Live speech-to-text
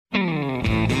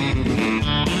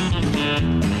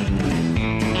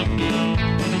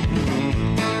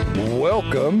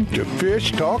Welcome to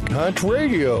Fish Talk Hunt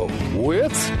Radio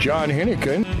with John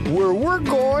Hennigan, where we're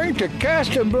going to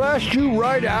cast and blast you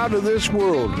right out of this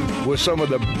world with some of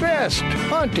the best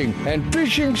hunting and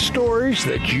fishing stories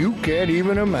that you can't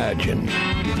even imagine.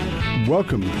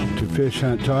 Welcome to Fish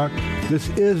Hunt Talk. This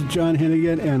is John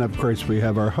Hennigan, and of course we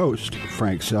have our host,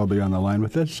 Frank Selby, on the line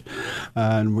with us.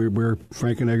 And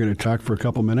Frank and I are going to talk for a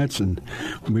couple minutes, and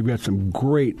we've got some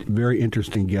great, very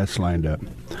interesting guests lined up.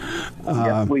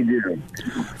 Yes, we do.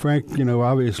 Frank,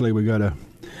 obviously we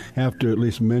have to at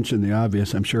least mention the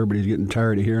obvious. I'm sure everybody's getting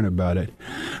tired of hearing about it.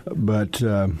 But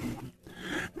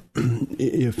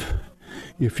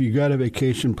if you got a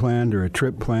vacation planned or a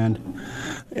trip planned,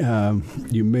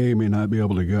 you may or may not be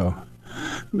able to go.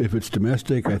 If it's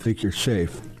domestic, I think you're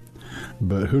safe.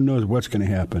 But who knows what's going to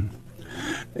happen.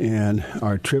 And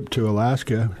our trip to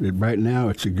Alaska, right now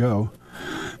it's a go.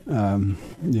 Airlines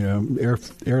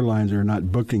are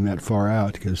not booking that far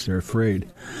out because they're afraid.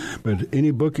 But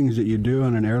any bookings that you do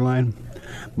on an airline,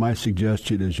 my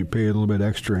suggestion is you pay a little bit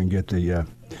extra and get the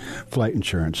flight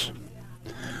insurance.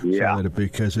 Yeah. So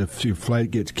because if your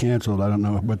flight gets canceled, I don't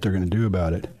know what they're going to do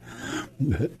about it.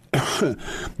 But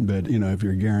if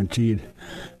you're guaranteed,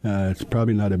 it's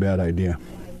probably not a bad idea.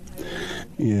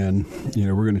 And,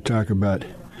 we're going to talk about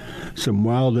some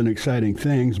wild and exciting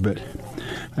things, but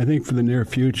I think for the near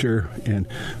future, and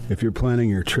if you're planning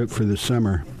your trip for the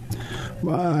summer,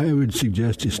 I would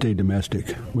suggest you stay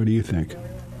domestic. What do you think?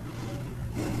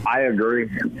 I agree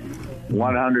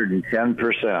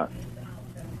 110%.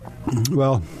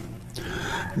 Well,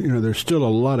 there's still a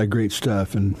lot of great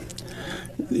stuff, and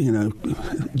the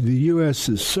U.S.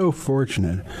 is so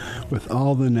fortunate with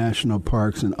all the national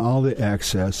parks and all the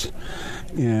access.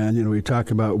 And, we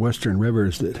talk about Western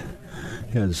Rivers that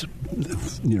has,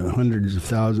 hundreds of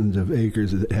thousands of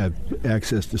acres that have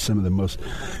access to some of the most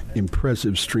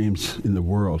impressive streams in the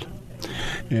world.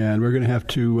 And we're going to have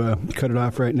to cut it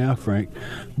off right now, Frank,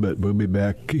 but we'll be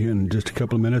back in just a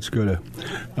couple of minutes. Go to...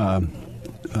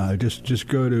 just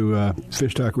go to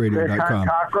fishtalkradio.com.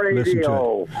 Listen to it.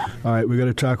 All right, we got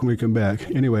to talk when we come back.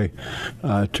 Anyway,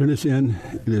 turn us in.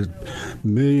 There's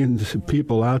millions of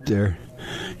people out there,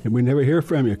 and we never hear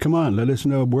from you. Come on, let us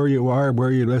know where you are,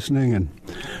 where you're listening, and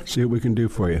see what we can do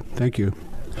for you. Thank you.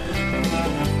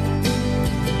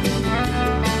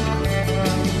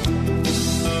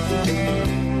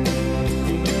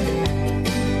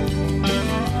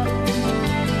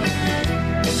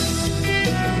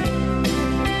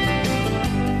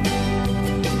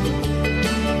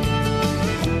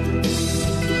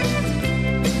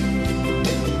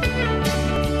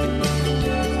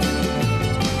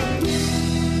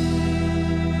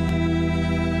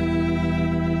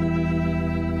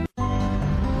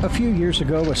 A few years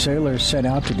ago, a sailor set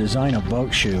out to design a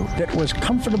boat shoe that was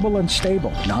comfortable and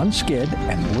stable, non-skid,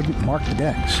 and wouldn't mark the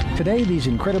decks. Today, these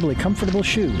incredibly comfortable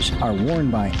shoes are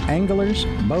worn by anglers,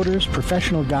 boaters,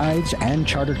 professional guides, and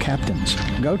charter captains.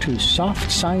 Go to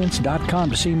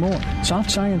softscience.com to see more.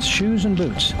 Soft Science shoes and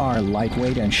boots are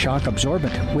lightweight and shock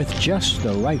absorbent with just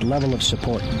the right level of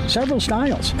support. Several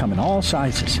styles come in all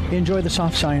sizes. Enjoy the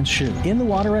Soft Science shoe in the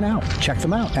water and out. Check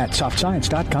them out at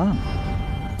softscience.com.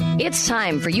 It's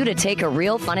time for you to take a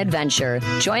real fun adventure.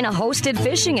 Join a hosted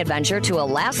fishing adventure to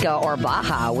Alaska or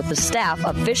Baja with the staff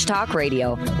of Fish Talk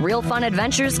Radio. Real Fun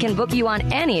Adventures can book you on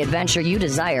any adventure you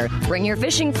desire. Bring your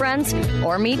fishing friends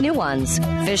or meet new ones.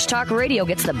 Fish Talk Radio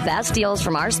gets the best deals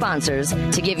from our sponsors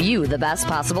to give you the best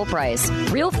possible price.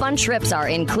 Real Fun trips are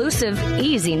inclusive,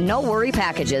 easy, no-worry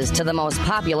packages to the most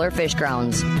popular fish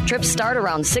grounds. Trips start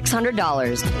around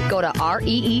 $600. Go to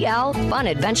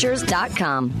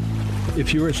REELfunadventures.com.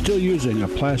 If you are still using a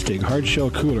plastic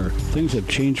hard-shell cooler, things have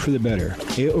changed for the better.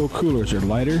 AO coolers are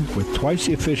lighter with twice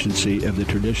the efficiency of the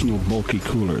traditional bulky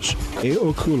coolers.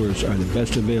 AO coolers are the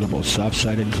best available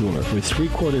soft-sided cooler with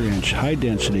 3/4-inch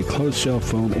high-density closed-cell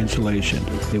foam insulation.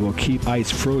 They will keep ice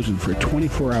frozen for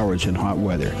 24 hours in hot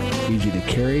weather. Easy to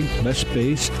carry, less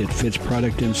space, it fits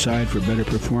product inside for better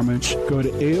performance. Go to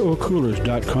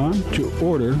aocoolers.com to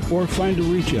order or find a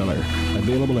retailer.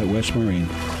 Available at West Marine.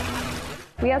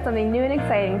 We have something new and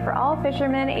exciting for all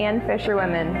fishermen and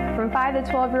fisherwomen, from 5 to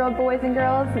 12-year-old boys and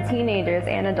girls to teenagers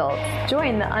and adults.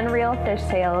 Join the Unreal Fish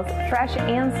Tales Fresh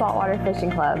and Saltwater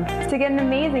Fishing Club to get an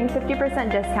amazing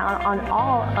 50% discount on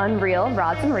all Unreal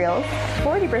rods and reels,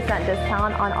 40%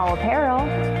 discount on all apparel,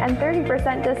 and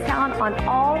 30% discount on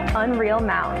all Unreal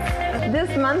mounts. This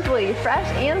monthly Fresh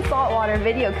and Saltwater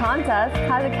video contest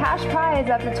has a cash prize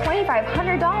up to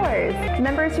 $2,500.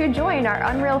 Members who join our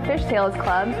Unreal Fish Tales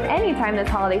Club anytime this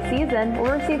holiday season will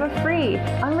receive a free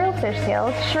Unreal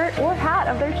Fishtails shirt or hat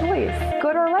of their choice.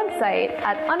 Go to our website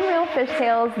at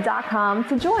unrealfishtails.com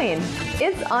to join.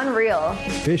 It's unreal.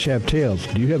 Fish have tails.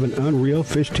 Do you have an unreal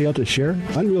fishtail to share?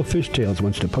 Unreal Fishtails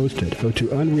wants to post it. Go to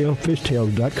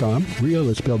unrealfishtails.com. Real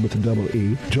is spelled with a double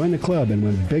E. Join the club and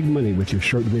win big money with your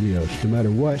short videos. No matter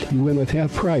what, you win with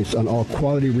half price on all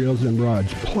quality reels and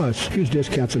rods, plus huge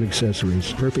discounts and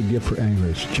accessories. Perfect gift for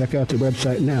anglers. Check out the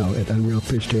website now at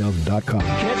unrealfishtails.com.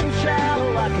 Catch 'em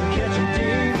shallow, I can catch 'em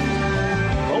deep.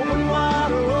 Open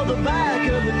water or the back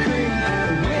of the creek.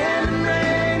 Wind and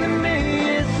rain to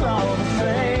me, it's all the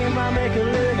same. I make a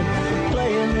living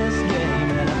playing this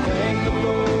game, and I thank the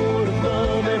Lord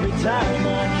above every time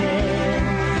I can.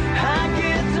 I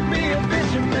get to be a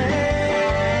fisherman.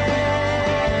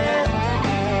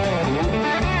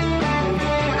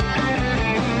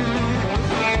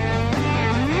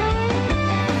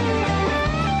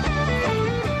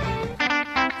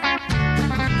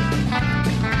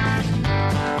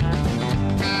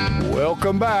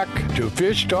 Welcome back to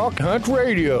Fish Talk Hunt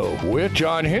Radio with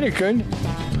John Hennigan.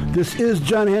 This is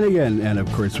John Hennigan, and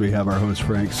of course we have our host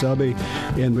Frank Selby,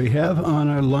 and we have on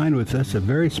our line with us a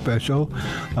very special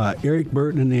Eric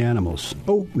Burton and the Animals.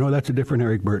 Oh, no, that's a different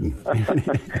Eric Burton.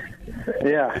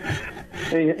 Yeah.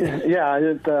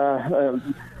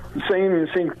 Same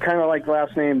kind of like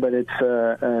last name, but it's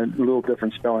a little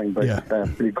different spelling, but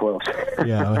pretty close.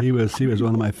 Yeah, he was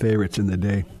one of my favorites in the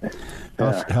day.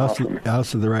 Awesome.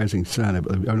 House of the Rising Sun.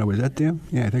 Oh no, was that them?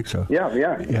 Yeah, I think so.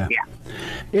 Yeah.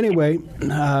 Anyway,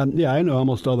 I know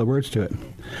almost all the words to it,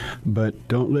 but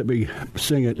don't let me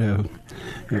sing it. It'll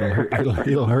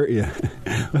hurt you.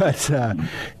 But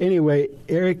anyway,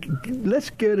 Eric, let's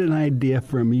get an idea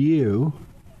from you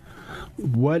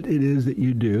what it is that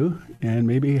you do, and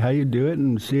maybe how you do it,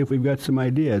 and see if we've got some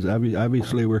ideas.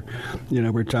 Obviously, we're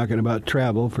talking about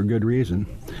travel for good reason,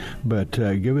 but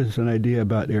give us an idea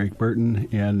about Eric Burton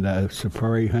and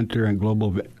Safari Hunter and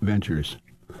Global Ventures.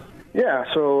 Yeah,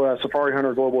 so Safari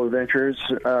Hunter Global Adventures,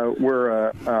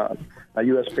 we're a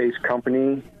U.S.-based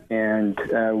company, and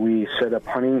we set up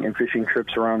hunting and fishing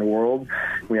trips around the world.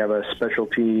 We have a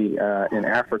specialty in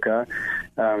Africa.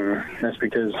 That's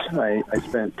because I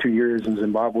spent 2 years in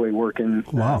Zimbabwe working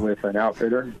with an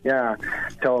outfitter. Yeah,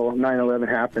 till 9/11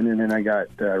 happened, and then I got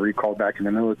recalled back in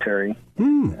the military.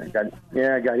 I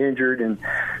got injured, and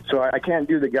so I can't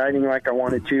do the guiding like I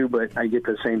wanted to, but I get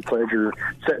the same pleasure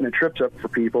setting the trips up for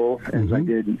people as I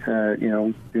did,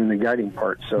 doing the guiding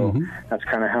part. So that's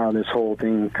kind of how this whole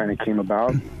thing kind of came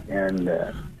about. And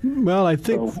well, I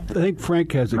think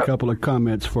Frank has a couple of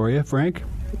comments for you. Frank?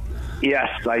 Yes,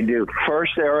 I do.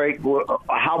 First, Eric,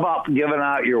 how about giving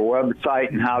out your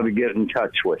website and how to get in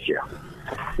touch with you?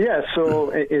 Yeah, so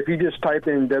if you just type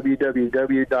in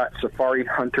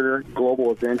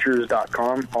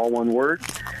www.safarihunterglobaladventures.com, all one word,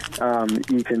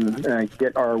 you can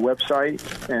get our website.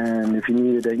 And if you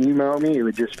needed to email me, it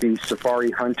would just be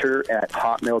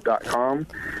safarihunter@hotmail.com.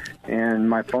 And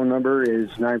my phone number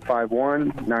is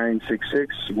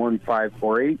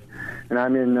 951-966-1548. And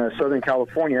I'm in Southern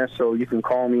California, so you can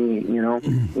call me,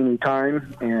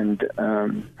 anytime and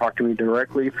talk to me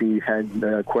directly if you had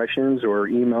questions, or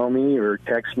email me or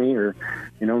text me, or,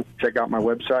 check out my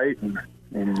website.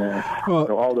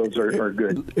 So all those are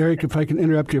good. Eric, if I can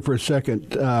interrupt you for a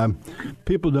second.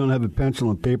 People don't have a pencil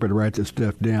and paper to write this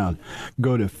stuff down.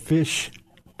 Go to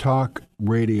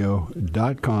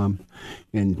fishtalkradio.com,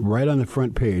 and right on the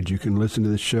front page you can listen to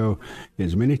the show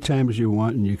as many times as you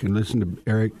want, and you can listen to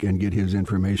Eric and get his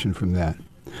information from that.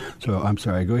 So I'm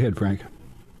sorry, go ahead, Frank.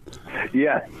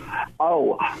 Yeah.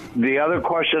 Oh, the other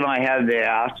question I had to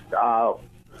ask, I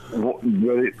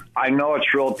know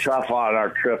it's real tough on our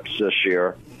trips this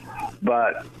year,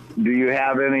 but do you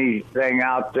have anything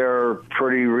out there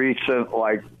pretty recent,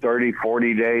 like 30,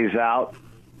 40 days out?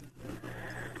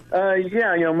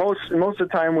 Most of the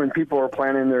time when people are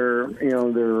planning their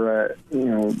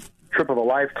trip of a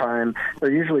lifetime, they're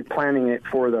usually planning it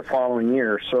for the following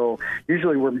year. So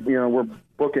usually we're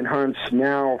booking hunts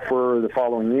now for the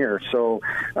following year. So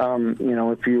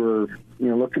if you were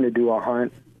looking to do a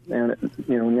hunt, and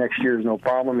next year is no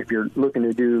problem. If you're looking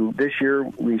to do this year,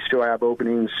 we still have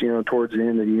openings towards the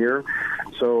end of the year,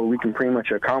 so we can pretty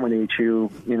much accommodate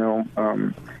you.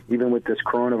 Even with this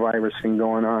coronavirus thing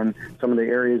going on, some of the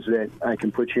areas that I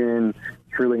can put you in,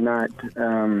 it's really not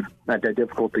that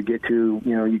difficult to get to.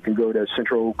 You can go to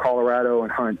central Colorado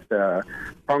and hunt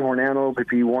pronghorn antelope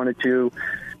if you wanted to.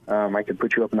 I could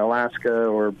put you up in Alaska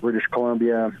or British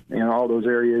Columbia. All those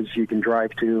areas you can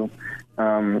drive to.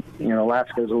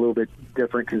 Alaska is a little bit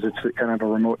different because it's kind of a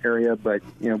remote area, but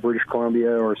British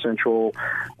Columbia or central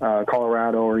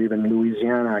Colorado or even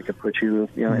Louisiana, I could put you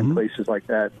in places like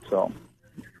that. So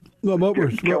Well,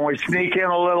 Can we sneak in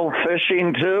a little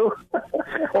fishing too?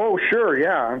 Oh, sure,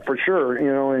 yeah, for sure.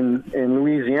 You know, in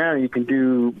Louisiana, you can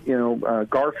do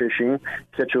gar fishing,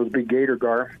 catch those big gator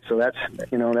gar. So that's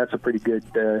a pretty good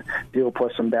deal.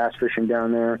 Plus some bass fishing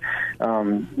down there.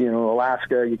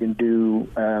 Alaska, you can do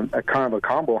a kind of a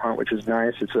combo hunt, which is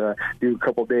nice. It's do a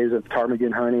couple of days of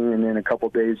ptarmigan hunting and then a couple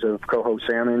of days of coho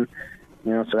salmon.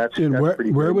 You know, so that's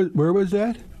pretty good. Where was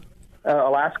that?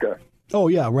 Alaska. Oh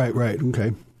yeah, right,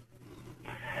 okay.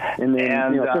 And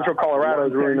then Central Colorado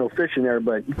is really no fishing there,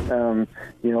 but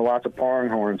lots of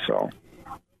pronghorn. So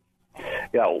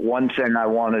yeah, one thing I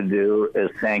want to do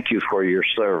is thank you for your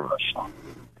service.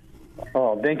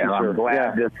 Oh, thank you, sir. I'm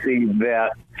glad to see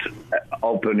vets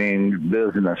opening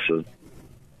businesses.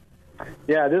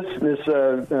 Yeah, this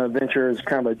venture is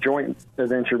kind of a joint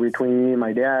venture between me and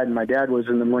my dad. My dad was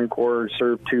in the Marine Corps,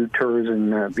 served 2 tours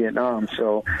in Vietnam.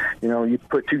 So, you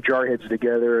put 2 jarheads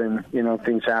together, and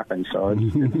things happen. So,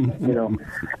 it's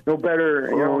no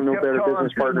better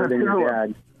business partner than your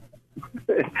dad.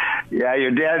 Yeah,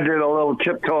 your dad did a little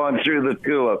tiptoeing through the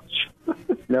tulips.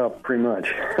 No, pretty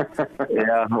much.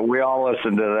 Yeah, we all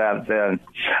listened to that then.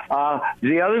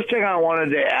 The other thing I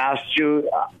wanted to ask you,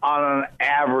 on an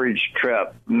average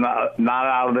trip, not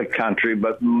out of the country,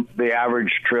 but the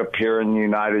average trip here in the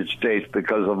United States,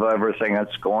 because of everything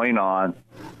that's going on,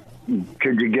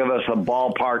 could you give us a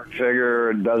ballpark figure?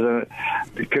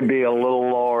 It could be a little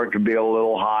lower, it could be a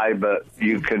little high, but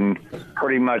you can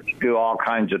pretty much do all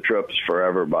kinds of trips for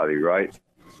everybody, right?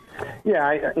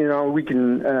 Yeah, we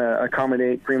can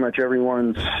accommodate pretty much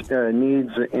everyone's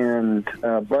needs and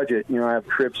budget. I have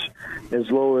trips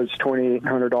as low as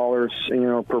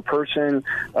 $2,800, per person,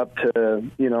 up to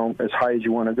as high as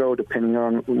you want to go, depending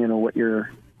on what you're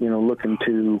looking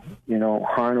to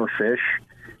hunt or fish.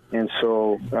 And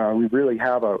so we really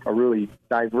have a really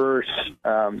diverse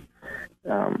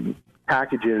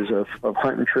packages of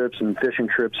hunting trips and fishing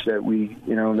trips that we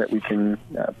can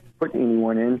put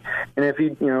anyone in. And if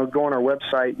you go on our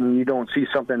website and you don't see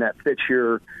something that fits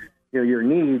your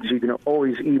needs, you can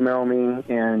always email me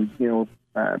and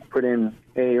put in,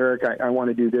 hey Eric, I want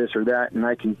to do this or that, and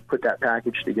I can put that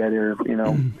package together,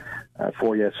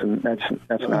 for you. So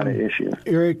that's not an issue.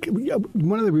 Eric,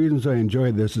 one of the reasons I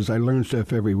enjoy this is I learn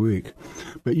stuff every week.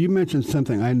 But you mentioned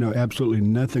something I know absolutely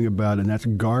nothing about, and that's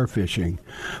gar fishing.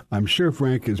 I'm sure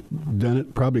Frank has done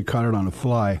it, probably caught it on a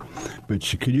fly. But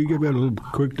could you give it a little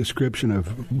quick description of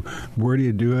where do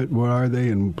you do it, what are they,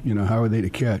 and how are they to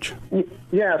catch?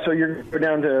 Yeah, so you're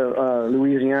down to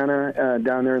Louisiana,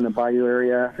 down there in the Bayou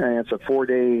area, and it's a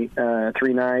 4-day,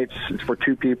 3 nights. It's for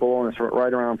 2 people, and it's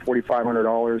right around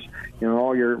 $4,500.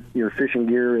 All your fishing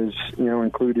gear is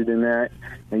included in that,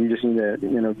 and you just need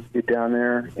to get down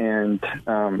there, and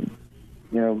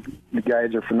the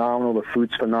guides are phenomenal, the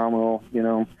food's phenomenal,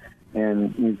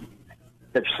 and you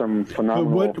catch some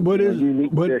phenomenal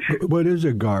unique fish. What is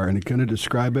a gar, and kind of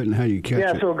describe it and how you catch it?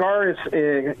 Yeah, so a gar is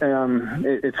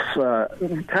it's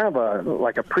kind of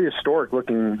like a prehistoric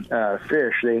looking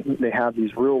fish. They have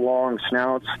these real long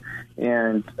snouts,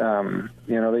 and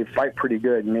they fight pretty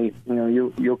good. And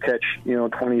you'll catch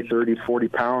 20, 30, 40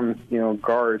 pound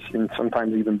gars, and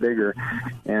sometimes even bigger.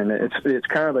 And it's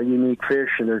kind of a unique fish,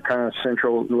 and they're kind of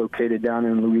central located down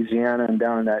in Louisiana and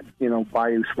down in that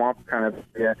bayou swamp kind of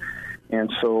area. And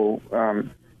so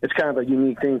it's kind of a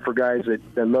unique thing for guys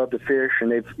that love to fish, and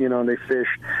they fish,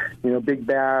 big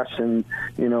bass and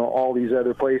all these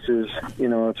other places.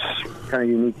 It's kind of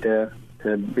unique to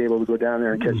be able to go down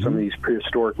there and catch some of these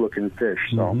prehistoric looking fish.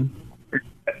 So,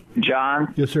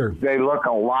 John, yes, sir. They look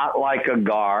a lot like a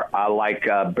gar, like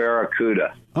a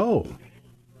barracuda. Oh,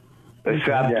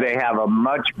 except they have a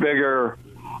much bigger.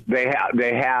 They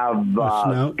have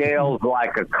scales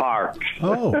like a carp.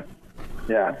 Oh.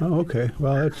 Yeah. Oh, okay.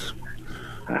 Well, it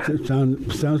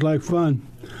sounds like fun.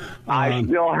 I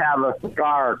still have a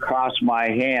scar across my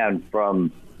hand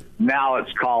from. Now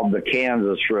it's called the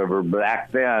Kansas River.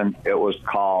 Back then it was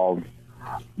called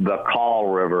the Call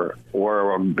River,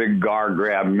 where a big gar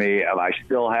grabbed me, and I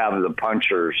still have the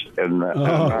punctures in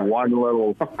one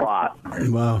little spot.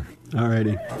 Wow. All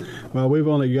righty. Well, we've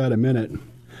only got a minute.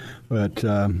 But,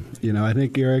 I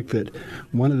think, Eric, that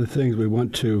one of the things we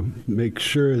want to make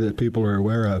sure that people are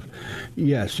aware of,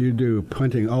 yes, you do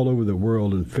hunting all over the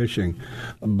world and fishing,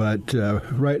 but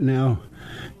right now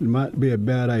it might be a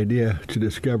bad idea to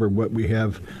discover what we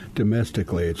have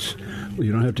domestically.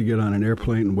 You don't have to get on an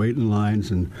airplane and wait in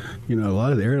lines, and, a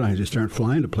lot of the airlines just aren't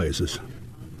flying to places.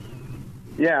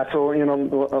 Yeah, so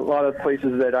a lot of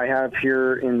places that I have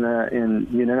here in the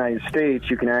United States,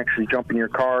 you can actually jump in your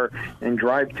car and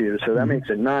drive to. So that makes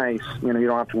it nice. You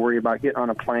don't have to worry about getting on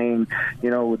a plane,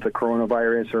 with the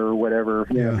coronavirus or whatever.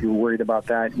 If you're worried about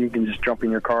that, you can just jump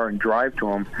in your car and drive to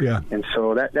them. Yeah. And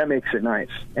so that makes it nice.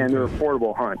 And they're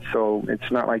affordable hunts, so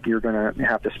it's not like you're going to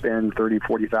have to spend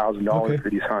 $30,000-$40,000 for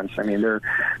these hunts. I mean, they're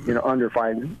under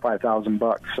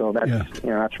 $5,000. So that's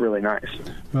that's really nice.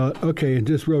 Well, okay, and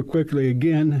just real quickly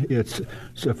again, it's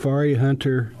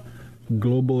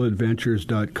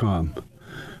SafariHunterGlobalAdventures.com.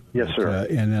 Yes, sir.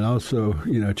 And then also,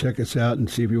 check us out and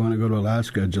see if you want to go to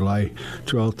Alaska, July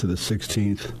 12th to the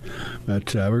 16th.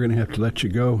 But we're going to have to let you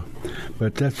go.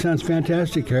 But that sounds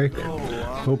fantastic, Eric.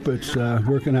 Hope it's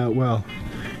working out well.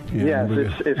 Yes,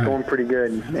 it's going pretty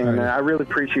good, and I really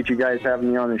appreciate you guys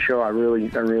having me on the show. I really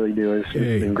do. It's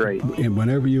been great. And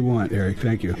whenever you want, Eric.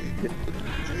 Thank you.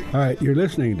 All right, you're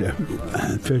listening to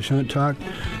Fish Hunt Talk.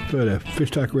 Go to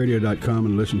fishtalkradio.com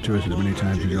and listen to us as many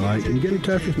times as you like. And get in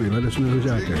touch with me. Let us know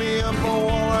who's out there.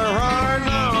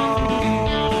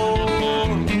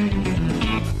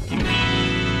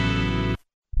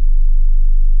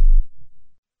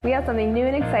 We have something new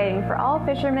and exciting for all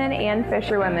fishermen and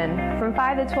fisherwomen, from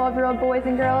 5 to 12-year-old boys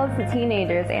and girls to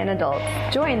teenagers and adults.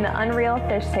 Join the Unreal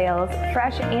Fish Tales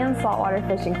Fresh and Saltwater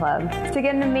Fishing Club to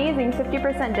get an amazing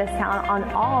 50% discount on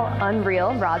all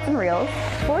Unreal rods and reels,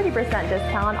 40%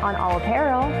 discount on all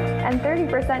apparel, and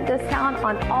 30% discount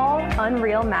on all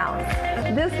Unreal mounts.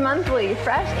 This monthly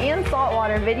Fresh and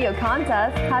Saltwater video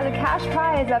contest has a cash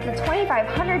prize up to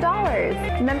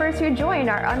 $2,500. Members who join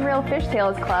our Unreal Fish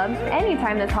Tales Club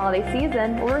anytime this holiday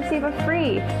season will receive a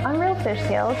free Unreal Fish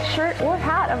Tales shirt or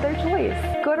hat of their choice.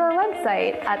 Go to our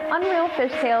website at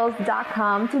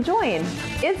unrealfishtales.com to join.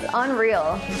 It's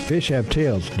unreal. Fish have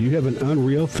tails. Do you have an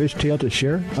Unreal Fish Tale to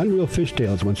share? Unreal Fish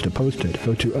Tales wants to post it.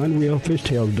 Go to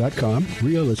unrealfishtales.com.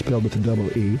 Real is spelled with a double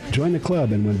E. Join the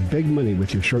club and win big money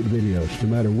with your short videos. No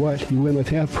matter what, you win with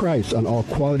half price on all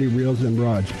quality reels and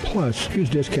rods. Plus, huge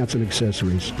discounts and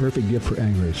accessories. Perfect gift for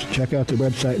anglers. Check out the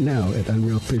website now at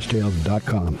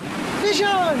unrealfishtales.com. Fish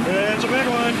on! It's a big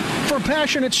one. For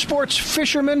passionate sports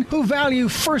fishermen who value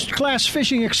first-class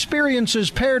fishing experiences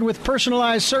paired with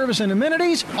personalized service and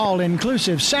amenities,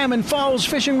 all-inclusive Salmon Falls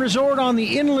Fishing Resort on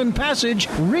the Inland Passage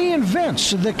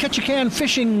reinvents the Ketchikan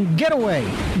fishing getaway.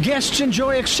 Guests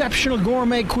enjoy exceptional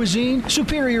gourmet cuisine,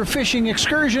 superior fishing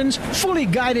excursions, fully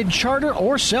guided charter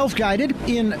or self-guided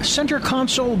in center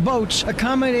console boats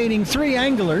accommodating 3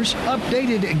 anglers,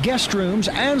 updated guest rooms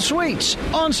and suites,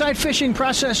 on-site fishing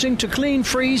processing to clean,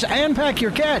 freeze, and pack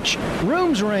your catch.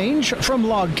 Rooms range from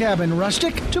log cabin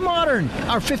rustic to modern.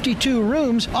 Our 52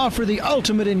 rooms offer the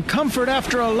ultimate in comfort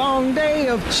after a long day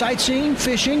of sightseeing,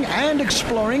 fishing, and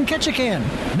exploring Ketchikan.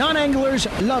 Non-anglers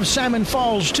love Salmon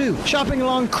Falls too. Shopping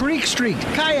along Creek Street,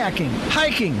 kayaking,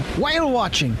 hiking, whale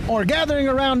watching, or gathering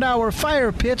around our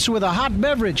fire pits with a hot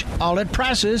beverage, all at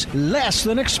prices less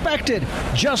than expected.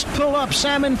 Just pull up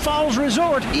Salmon Falls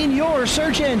Resort in your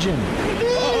search engine.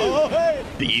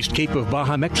 The East Cape of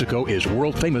Baja, Mexico is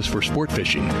world famous for sport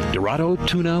fishing. Dorado,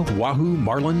 tuna, wahoo,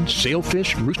 marlin,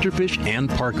 sailfish, roosterfish, and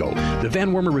pargo. The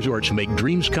Van Wormer Resorts make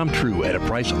dreams come true at a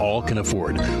price all can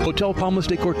afford. Hotel Palmas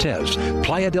de Cortez,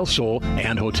 Playa del Sol,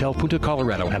 and Hotel Punta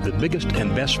Colorado have the biggest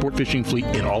and best sport fishing fleet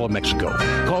in all of Mexico.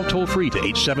 Call toll-free to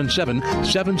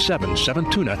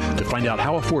 877-777-TUNA to find out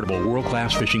how affordable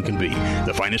world-class fishing can be.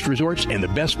 The finest resorts and the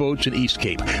best boats in East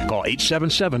Cape. Call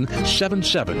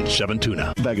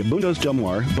 877-777-TUNA. Vagabundos Del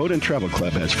Mar Boat and Travel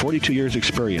Club has 42 years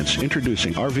experience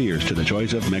introducing RVers to the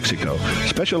joys of Mexico.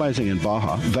 Specializing in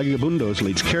Baja, Vagabundos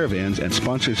leads caravans and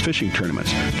sponsors fishing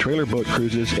tournaments, trailer boat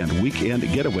cruises, and weekend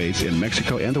getaways in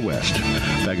Mexico and the West.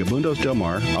 Vagabundos Del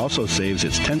Mar also saves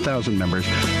its 10,000 members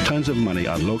tons of money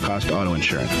on low-cost auto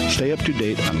insurance. Stay up to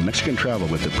date on Mexican travel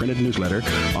with the printed newsletter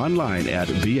online at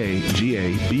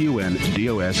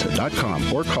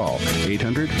vagabundos.com or call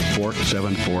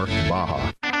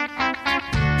 800-474-BAJA.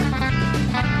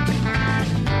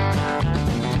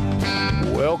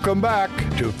 Welcome back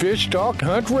to Fish Talk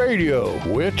Hunt Radio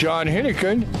with John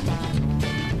Hennigan.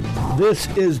 This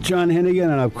is John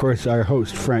Hennigan, and of course our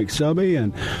host Frank Selby.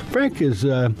 And Frank has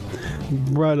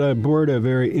brought aboard a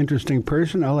very interesting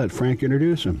person. I'll let Frank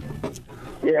introduce him.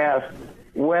 Yes.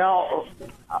 Well,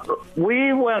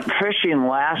 we went fishing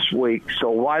last week,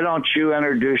 so why don't you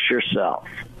introduce yourself?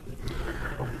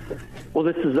 Well,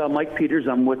 this is Mike Peters.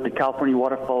 I'm with the California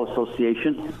Waterfowl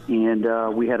Association,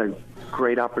 and we had a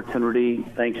great opportunity,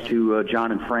 thanks to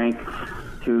John and Frank,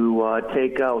 to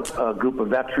take out a group of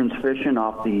veterans fishing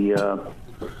off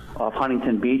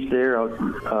Huntington Beach there,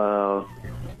 out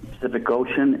Pacific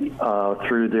Ocean,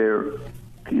 through their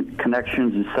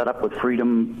connections and set up with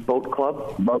Freedom Boat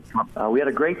Club. We had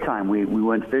a great time. We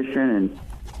went fishing, and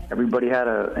everybody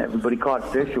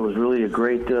caught fish. It was really a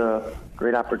great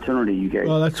opportunity. You guys.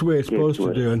 Well, that's the way it's supposed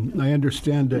to do, and I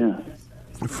understand that.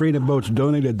 Freedom Boats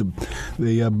donated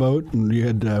the boat, and you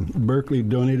had Berkeley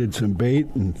donated some bait,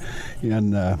 and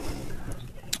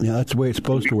that's the way it's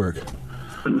supposed to work.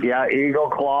 Yeah,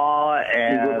 Eagle Claw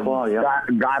and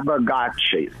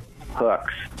Gaibagachi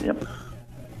hooks. Yep.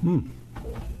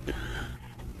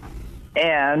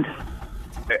 And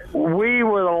we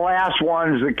were the last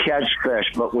ones to catch fish,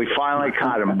 but we finally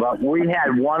caught them. But we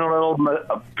had one little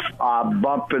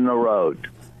bump in the road.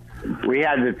 We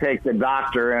had to take the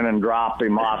doctor in and drop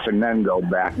him off and then go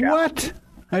back out. What?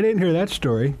 I didn't hear that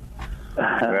story.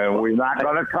 We're not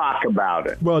going to talk about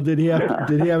it. Well, did he have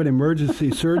an emergency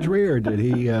surgery, or did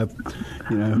he,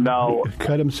 no,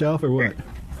 cut himself, or what?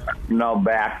 No,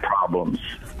 back problems,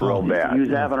 real bad. He was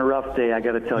having a rough day. I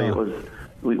got to tell you,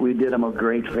 we did him a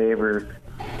great favor,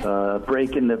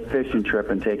 breaking the fishing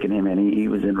trip and taking him in. He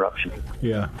was in rough shape.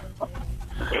 Yeah.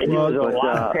 Well, a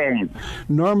lot of pain.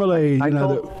 Normally, I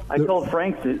told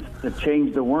Frank to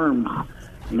change the worms.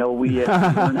 We weren't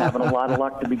having a lot of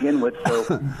luck to begin with,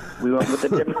 so we went with a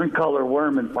different color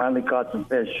worm and finally caught some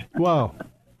fish. Wow.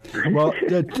 Well,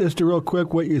 just real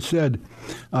quick, what you said,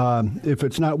 if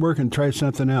it's not working, try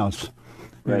something else.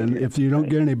 Right. And if you don't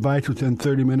get any bites within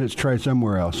 30 minutes, try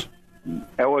somewhere else.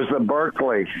 It was the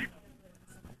Berkeley.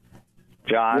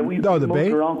 John? Yeah, we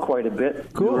moved around quite a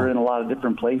bit. Cool. We were in a lot of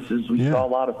different places. We saw a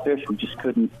lot of fish. We just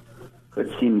couldn't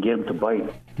seem to get them to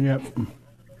bite. Yep.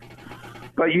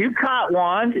 But you caught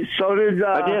one. So did...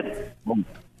 I did.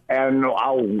 And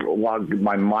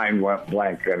my mind went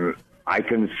blank, and I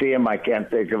can see him. I can't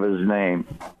think of his name.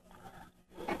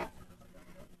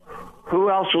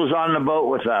 Who else was on the boat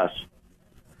with us?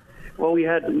 Well, we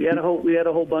had a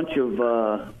whole bunch of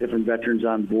different veterans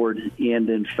on board, and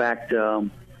in fact...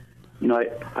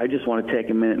 I just want to take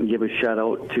a minute and give a shout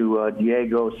out to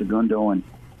Diego Segundo and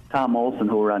Tom Olson,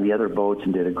 who were on the other boats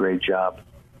and did a great job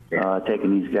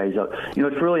taking these guys out.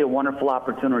 It's really a wonderful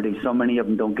opportunity. So many of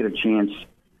them don't get a chance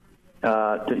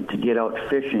to get out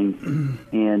fishing,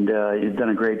 and you've done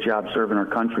a great job serving our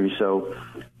country. So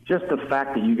just the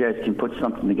fact that you guys can put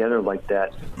something together like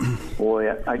that,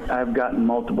 boy, I've gotten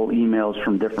multiple emails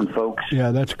from different folks.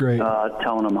 Yeah, that's great.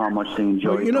 Telling them how much they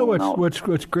enjoy. Well, you know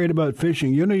what's great about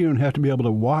fishing? You don't have to be able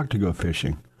to walk to go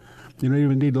fishing. You don't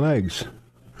even need legs.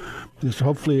 Just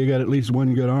hopefully you got at least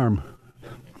one good arm.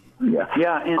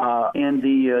 Yeah, and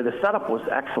the setup was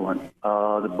excellent.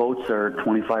 The boats are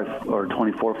 25 or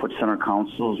 24-foot center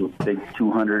consoles with big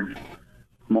 200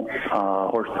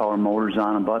 horsepower motors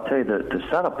on them. But I'll tell you, the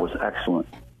setup was excellent.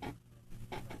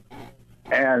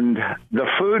 And the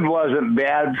food wasn't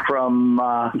bad from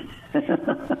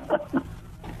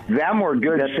them. Were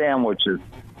good sandwiches.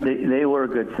 They were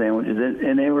good sandwiches,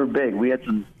 and they were big. We had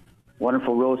some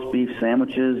wonderful roast beef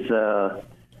sandwiches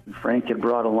Frank had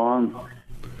brought along,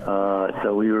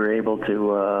 so we were able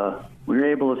to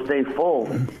stay full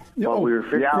while we were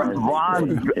fishing. Yeah,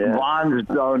 Vaughn's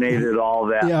donated all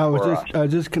that. Yeah, I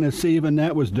was just going to say even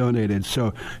that was donated.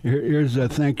 So here's a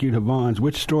thank you to Vaughn's.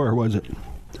 Which store was it?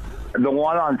 The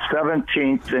one on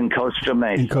 17th in Costa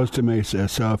Mesa. In Costa Mesa.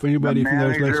 So if anybody from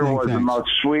there's listening, the manager was the most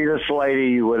sweetest lady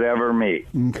you would ever meet.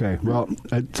 Okay, well,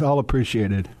 it's all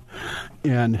appreciated.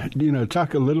 And,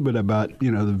 talk a little bit about,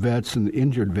 the vets and the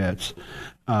injured vets.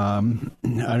 I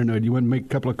don't know, do you want to make a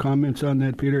couple of comments on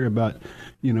that, Peter, about,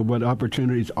 what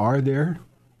opportunities are there?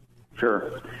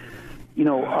 Sure.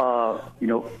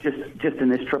 Just in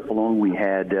this trip alone, we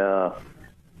had a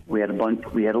bunch.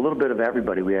 We had a little bit of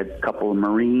everybody. We had a couple of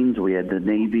Marines. We had the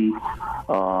Navy.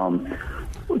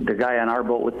 The guy on our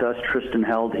boat with us, Tristan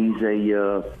Held. He's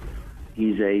an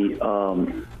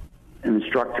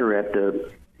instructor at the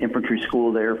infantry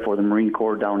school there for the Marine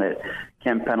Corps down at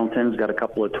Camp Pendleton. He's got a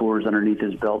couple of tours underneath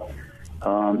his belt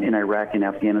in Iraq and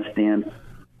Afghanistan.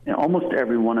 And almost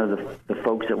every one of the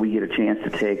folks that we get a chance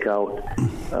to take out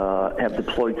have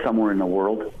deployed somewhere in the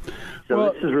world.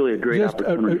 So this is really a great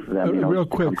opportunity for them. A real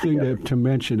quick thing to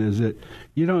mention is that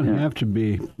you don't have to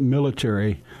be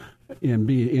military and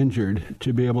be injured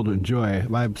to be able to enjoy.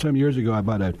 Some years ago, I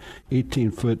bought an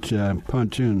 18-foot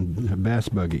pontoon bass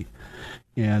buggy.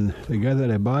 And the guy that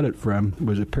I bought it from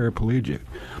was a paraplegic.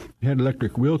 He had an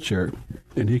electric wheelchair,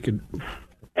 and he could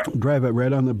drive it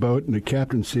right on the boat, and the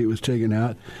captain's seat was taken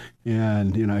out,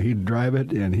 and, he'd drive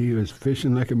it, and he was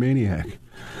fishing like a maniac.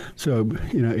 So,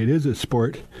 it is a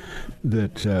sport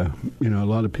that, a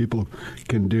lot of people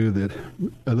can do that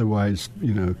otherwise,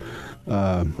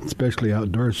 especially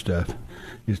outdoor stuff,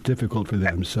 is difficult for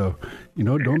them. So,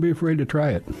 don't be afraid to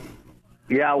try it.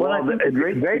 Yeah, well,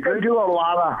 they could do a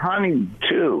lot of hunting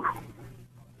too.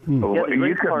 Yeah, the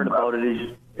great part about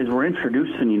it is we're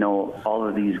introducing, all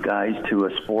of these guys to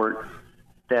a sport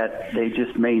that they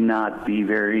just may not be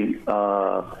very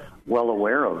well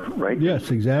aware of, right?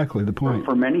 Yes, exactly, the point.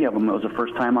 For many of them, it was the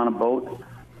first time on a boat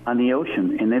on the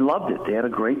ocean, and they loved it. They had a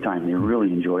great time. They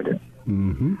really enjoyed it.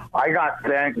 Mm-hmm. I got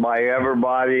thanked by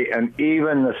everybody, and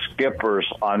even the skippers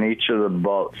on each of the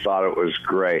boats thought it was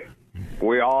great.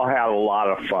 We all had a lot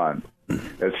of fun.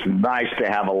 It's nice to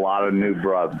have a lot of new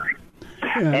brothers.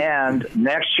 Yeah. And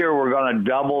next year we're going to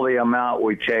double the amount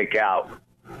we take out,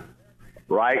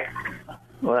 right?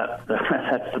 Well,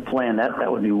 that's the plan.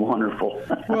 That would be wonderful.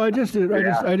 Well, I just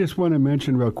want to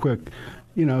mention real quick,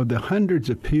 the hundreds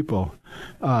of people,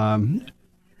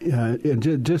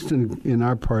 just in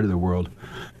our part of the world,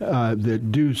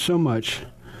 that do so much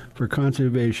for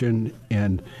conservation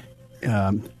and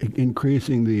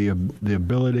increasing the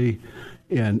ability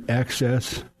and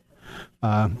access.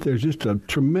 There's just a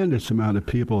tremendous amount of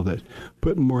people that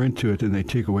put more into it than they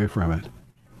take away from it.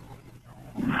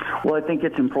 Well, I think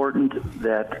it's important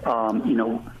that,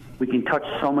 we can touch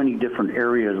so many different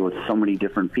areas with so many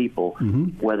different people,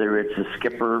 whether it's a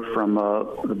skipper from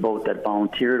the boat that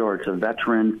volunteered, or it's a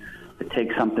veteran that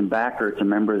takes something back, or it's a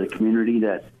member of the community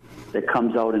that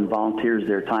comes out and volunteers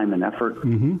their time and effort.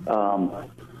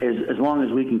 As long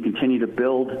as we can continue to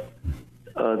build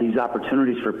these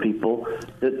opportunities for people,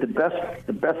 the best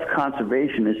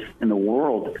conservationists in the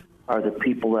world are the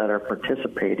people that are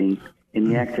participating in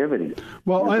the activity.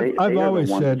 Well, I've always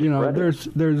said,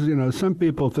 there's some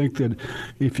people think that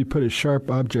if you put a sharp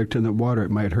object in the water,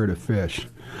 it might hurt a fish.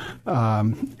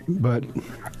 But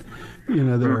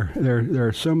there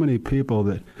are so many people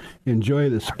that enjoy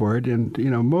the sport, and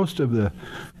most of the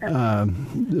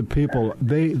people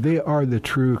they are the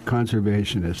true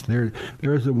conservationists.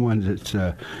 They're the ones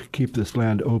that keep this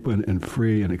land open and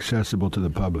free and accessible to the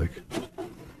public.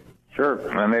 Sure,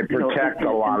 and they protect a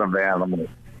lot of animals.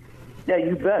 Yeah,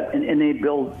 you bet. And they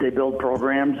build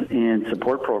programs and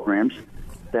support programs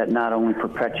that not only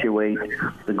perpetuate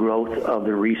the growth of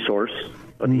the resource,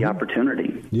 but the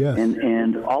opportunity. Yes.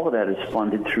 And all of that is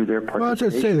funded through their participation. Well, I was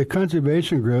just say the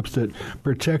conservation groups that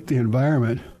protect the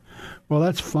environment, well,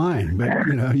 that's fine, but,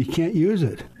 you can't use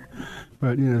it.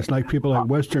 But, it's like people like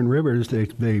Western Rivers, they're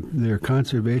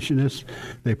conservationists,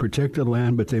 they protect the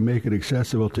land, but they make it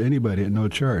accessible to anybody at no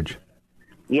charge.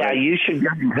 Yeah, you should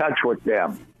get in touch with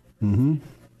them.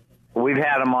 We've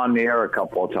had them on the air a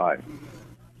couple of times.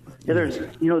 Yeah,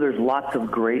 there's lots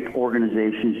of great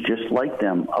organizations just like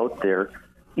them out there,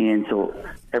 and so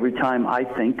every time I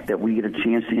think that we get a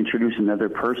chance to introduce another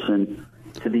person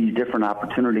to these different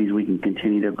opportunities, we can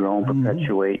continue to grow and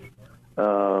perpetuate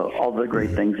all the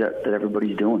great things that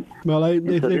everybody's doing. Well,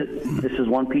 this is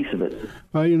one piece of it.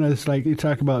 Well, it's like you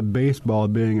talk about baseball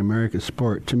being America's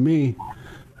sport. To me,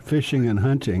 fishing and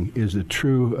hunting is a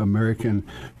true American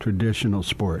traditional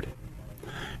sport.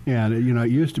 And, it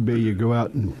used to be you go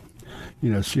out and,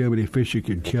 see how many fish you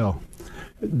could kill.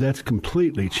 That's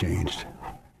completely changed.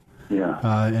 Yeah.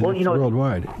 And it's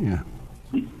worldwide. Yeah.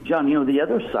 John, the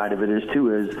other side of it is,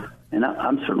 and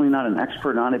I'm certainly not an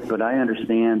expert on it, but I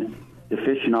understand the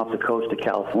fishing off the coast of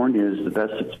California is the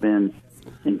best it's been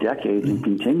in decades and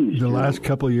continues. The last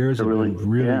couple of years have been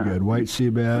really good. White sea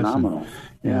bass. Phenomenal.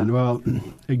 And, well,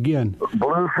 again,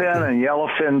 bluefin and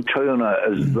yellowfin tuna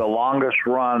is the longest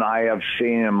run I have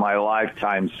seen in my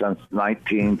lifetime since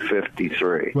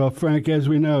 1953. Well, Frank, as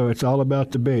we know, it's all about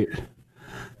the bait.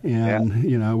 And,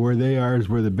 where they are is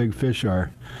where the big fish are.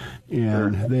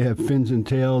 And they have fins and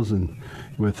tails, and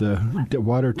with the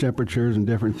water temperatures and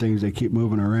different things, they keep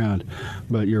moving around.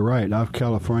 But you're right, off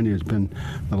California has been,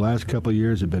 the last couple of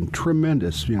years have been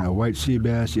tremendous. White sea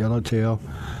bass, yellowtail,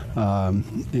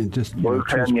 and just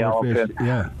bluefin, yellowfin. Fish.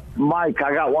 Yeah. Mike,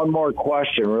 I got one more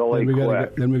question really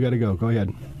quick. Then we got to go. Go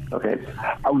ahead. Okay.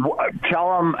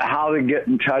 Tell them how to get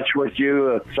in touch with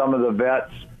you, some of the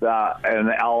vets in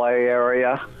the L.A.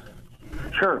 area.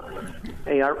 Sure.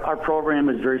 Hey, our program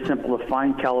is very simple to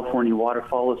find, California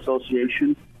Waterfowl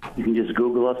Association. You can just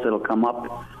Google us. It'll come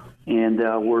up. And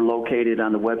we're located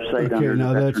on the website under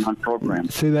the Veteran Hunt Program.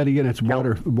 Say that again. It's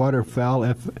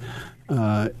waterfowl,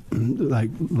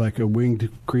 like a winged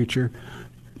creature.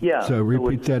 Yeah. So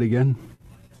repeat that again.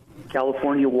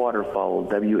 California Waterfowl,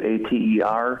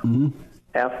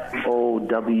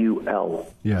 WATERFOWL.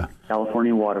 Yeah.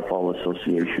 California Waterfowl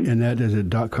Association. And that is at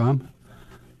 .com?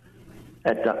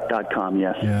 At .com,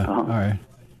 yes. Yeah. All right.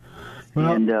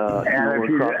 Well, and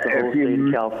we're across the whole state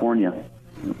of California.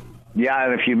 Yeah,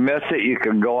 and if you miss it, you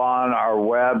can go on our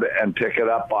web and pick it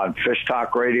up on Fish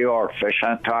Talk Radio or Fish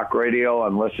Hunt Talk Radio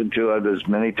and listen to it as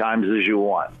many times as you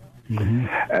want. Mm-hmm.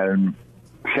 And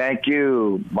thank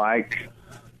you, Mike.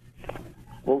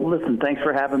 Well, listen, thanks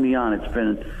for having me on. It's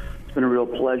been a real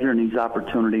pleasure, and these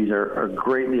opportunities are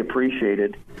greatly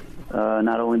appreciated,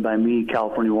 not only by me,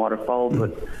 California Waterfowl,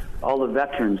 but all the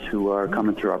veterans who are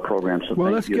coming through our program. So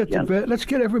well, let's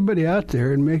get everybody out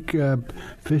there and make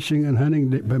fishing and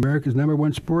hunting America's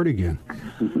 #1 sport again.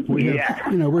 We're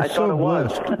so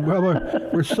blessed. Well,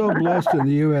 we're so blessed in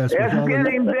the U.S. It's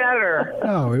getting better.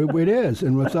 No, it is,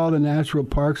 and with all the natural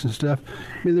parks and stuff.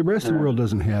 I mean, the rest of the world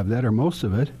doesn't have that, or most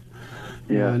of it.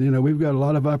 Yeah, and we've got a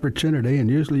lot of opportunity, and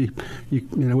usually,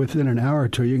 within an hour or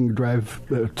two, you can drive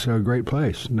to a great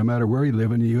place, no matter where you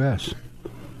live in the U.S.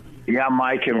 Yeah,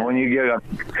 Mike, and when you get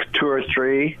 2 or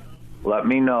 3, let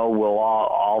me know. We'll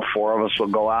all 4 of us will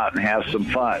go out and have some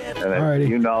fun. And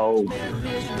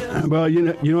Well,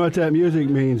 you know what that music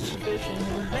means.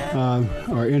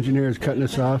 Our engineer is cutting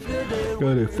us off.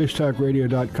 Go to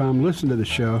fishtalkradio.com, listen to the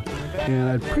show, and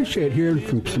I'd appreciate hearing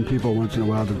from some people once in a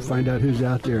while to find out who's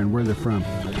out there and where they're from.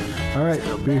 All right,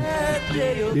 be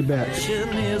back.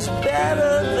 Is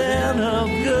better than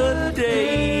a good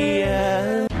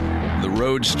day. The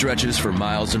road stretches for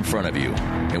miles in front of you,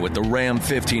 and with the Ram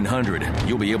 1500,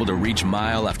 you'll be able to reach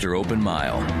mile after open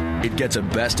mile. It gets a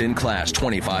best-in-class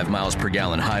 25 miles per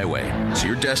gallon highway, so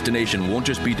your destination won't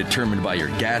just be determined by your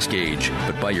gas gauge,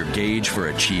 but by your gauge for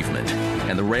achievement.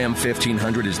 And the Ram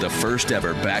 1500 is the first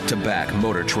ever back-to-back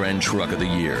Motor Trend Truck of the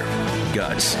Year.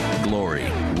 Guts, glory,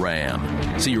 Ram.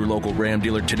 See your local Ram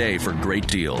dealer today for great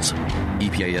deals.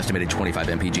 EPA estimated 25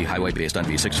 mpg highway based on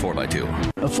V6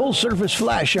 4x2. A full-service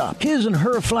fly shop, His and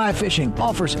Her Fly Fishing,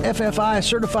 offers FFI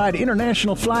certified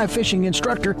international fly fishing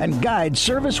instructor and guide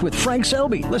service with Frank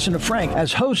Selby. Listen to Frank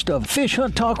as host of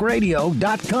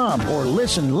FishHuntTalkRadio.com or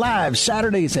listen live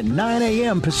Saturdays at 9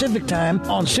 a.m. Pacific Time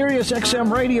on Sirius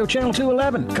XM Radio Channel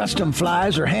 211. Custom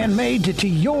flies are handmade to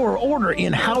your order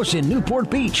in-house in Newport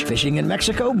Beach. Fishing in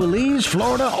Mexico, Belize,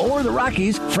 Florida, or the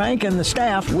Rockies, Frank and the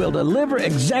staff will deliver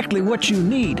exactly what you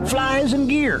need. Flies and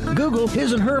gear. Google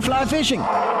His and Her Fly Fishing.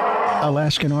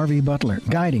 Alaskan RV Butler.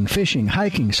 Guiding, fishing,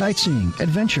 hiking, sightseeing,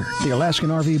 adventure. The Alaskan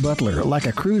RV Butler. Like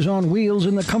a cruise on wheels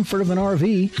in the comfort of an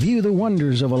RV, view the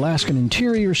wonders of Alaskan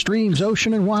interior, streams,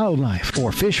 ocean, and wildlife.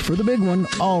 Or fish for the big one,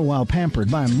 all while pampered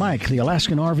by Mike, the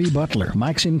Alaskan RV Butler.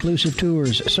 Mike's inclusive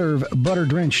tours serve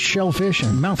butter-drenched shellfish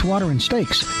and mouth-watering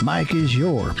steaks. Mike is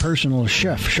your personal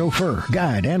chef, chauffeur,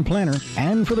 guide, and planner.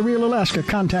 And for the real Alaska,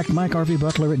 contact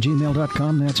MikeRVButler at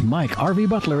gmail.com. That's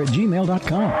MikeRVButler at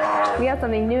gmail.com. We have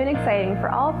something new and exciting for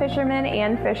all fishermen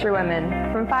and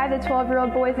fisherwomen, from 5 to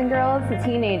 12-year-old boys and girls to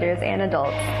teenagers and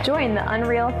adults. Join the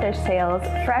Unreal Fish Tales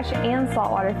Fresh and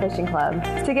Saltwater Fishing Club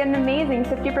to get an amazing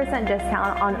 50%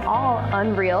 discount on all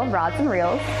Unreal rods and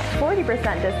reels,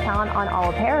 40% discount on all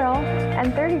apparel,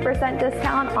 and 30%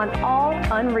 discount on all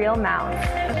Unreal mounts.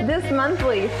 This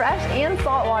monthly Fresh and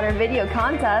Saltwater video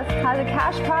contest has a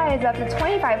cash prize up to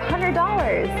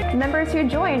 $2,500. Members who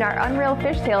join our Unreal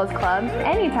Fish Tales Club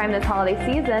anytime this holiday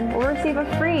season will receive a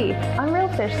free Unreal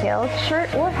Fish Tales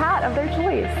shirt or hat of their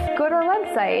choice. Go to our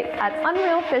website at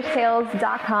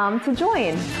unrealfishtales.com to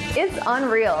join. It's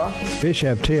unreal. Fish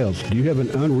have tails. Do you have an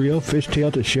Unreal Fish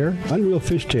Tale to share? Unreal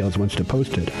Fish Tales wants to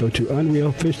post it. Go to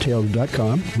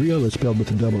unrealfishtales.com. Real is spelled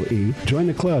with a double E. Join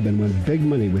the club and win big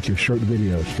money with your short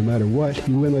videos. No matter what,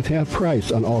 you win with half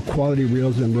price on all quality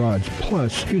reels and rods,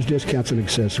 plus huge discounts and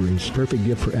accessories. Perfect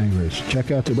gift for anglers.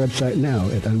 Check out the website now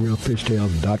at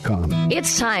unrealfishtales.com.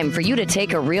 It's time for you to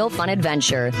take a real fun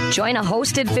adventure. Join a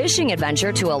hosted fishing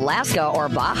adventure to Alaska or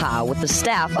Baja with the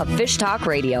staff of Fish Talk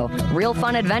Radio. Real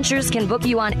Fun Adventures can book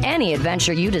you on any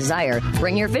adventure you desire.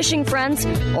 Bring your fishing friends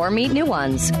or meet new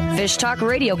ones. Fish Talk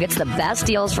Radio gets the best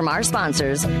deals from our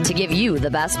sponsors to give you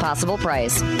the best possible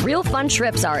price. Real Fun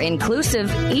trips are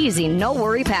inclusive, easy,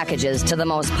 no-worry packages to the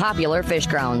most popular fish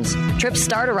grounds. Trips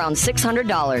start around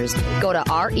 $600. Go to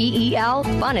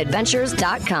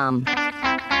REELFunadventures.com.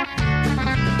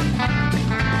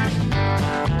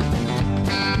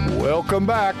 Welcome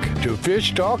back to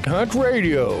Fish Talk Hunt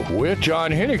Radio with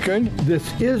John Hennigan. This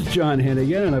is John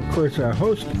Hennigan, and of course our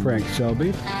host, Frank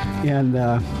Selby. And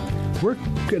we're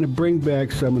going to bring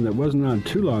back someone that wasn't on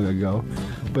too long ago,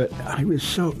 but he was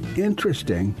so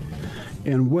interesting.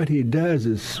 And what he does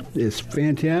is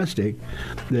fantastic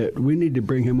that we need to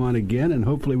bring him on again, and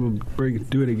hopefully we'll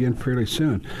do it again fairly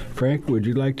soon. Frank, would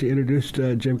you like to introduce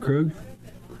Jim Krug?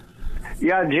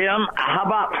 Yeah, Jim, how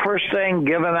about first thing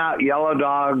giving out Yellow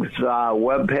Dog's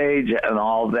webpage and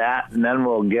all that, and then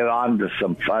we'll get on to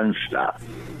some fun stuff.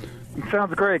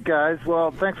 Sounds great, guys.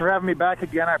 Well, thanks for having me back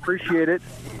again. I appreciate it.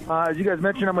 As you guys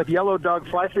mentioned, I'm with Yellow Dog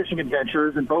Fly Fishing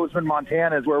Adventures in Bozeman,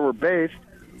 Montana is where we're based.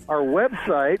 Our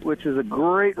website, which is a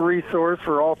great resource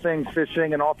for all things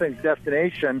fishing and all things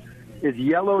destination, is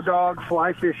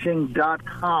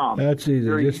yellowdogflyfishing.com. That's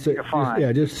easy.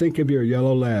 Just think of your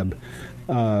yellow lab.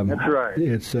 That's right.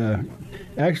 It's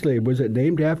actually, was it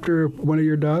named after one of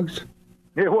your dogs?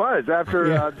 It was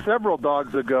after several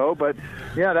dogs ago, but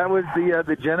that was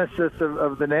the genesis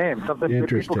of the name, something that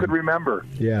people could remember.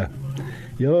 Yeah,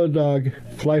 Yellow Dog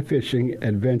Fly Fishing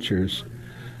Adventures.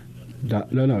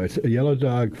 It's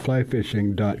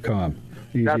yellowdogflyfishing.com.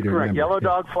 Easy That's to correct. remember.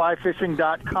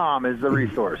 Yellowdogflyfishing.com is the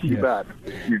resource. You bet.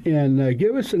 And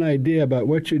give us an idea about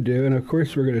what you do, and of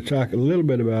course we're going to talk a little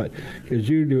bit about, because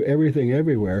you do everything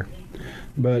everywhere.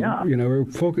 But, we're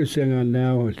focusing on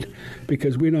now,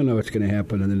 because we don't know what's going to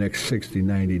happen in the next 60,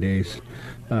 90 days.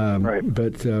 Right.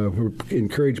 But we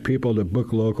encourage people to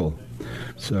book local.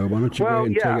 So why don't you go ahead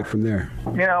and take it from there?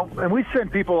 And we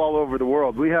send people all over the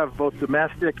world. We have both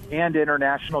domestic and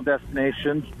international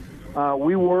destinations.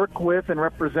 We work with and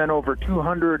represent over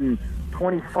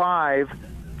 225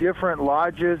 different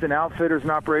lodges and outfitters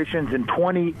and operations in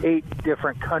 28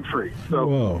 different countries.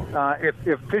 So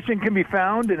if fishing can be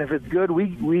found and if it's good,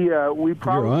 we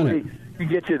probably can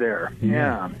get you there.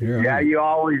 Yeah, you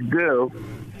always do.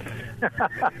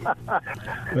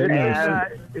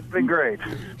 It's been great.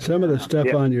 Some of the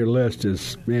stuff on your list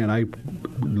is, I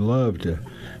love to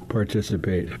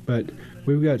participate, but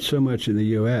we've got so much in the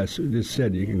U.S. Just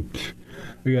said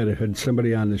we had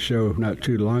somebody on the show not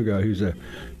too long ago who's a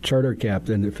charter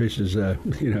captain that fishes,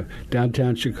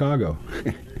 downtown Chicago.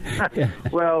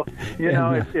 Well,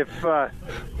 if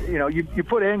you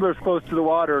put anglers close to the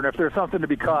water, and if there's something to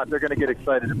be caught, they're going to get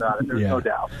excited about it. There's no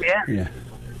doubt. Yeah.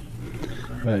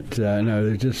 But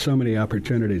there's just so many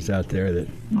opportunities out there that.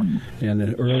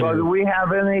 So do we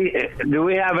have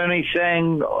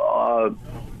anything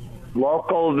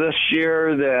local this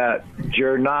year that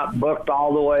you're not booked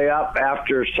all the way up?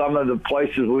 After some of the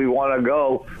places we want to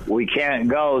go, we can't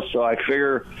go. So I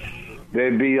figure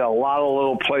there'd be a lot of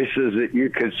little places that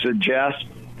you could suggest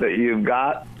that you've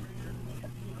got.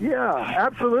 Yeah,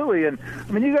 absolutely. And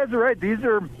I mean, you guys are right. These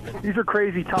are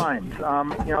crazy times.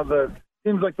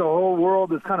 Seems like the whole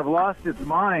world has kind of lost its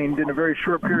mind in a very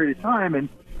short period of time, and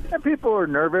people are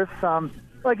nervous.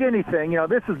 Like anything,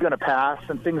 this is going to pass,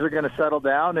 and things are going to settle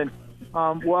down. And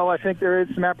while I think there is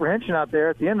some apprehension out there,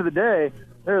 at the end of the day,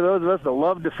 there are those of us that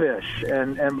love to fish,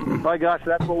 and by gosh,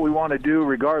 that's what we want to do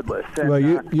regardless. And, well,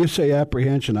 you say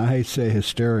apprehension. I say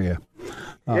hysteria.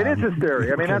 It is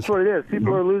hysteria. I mean, that's what it is.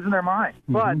 People are losing their mind.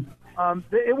 But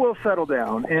it will settle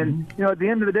down. And, at the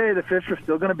end of the day, the fish are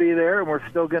still going to be there, and we're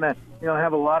still going to,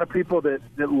 have a lot of people that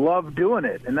love doing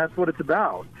it, and that's what it's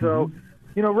about. So,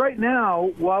 right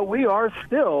now, while we are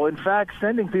still, in fact,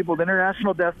 sending people to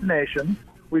international destinations,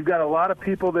 we've got a lot of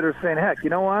people that are saying, heck, you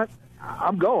know what?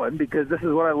 I'm going because this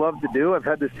is what I love to do. I've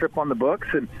had this trip on the books,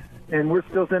 and we're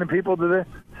still sending people to the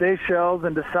Seychelles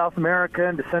and to South America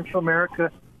and to Central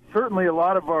America. Certainly a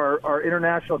lot of our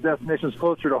international destinations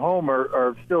closer to home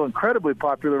are still incredibly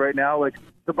popular right now, like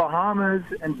the Bahamas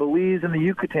and Belize and the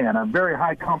Yucatan are very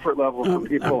high comfort levels for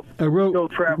people still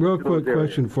traveling. Real quick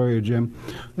question for you, Jim.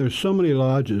 There's so many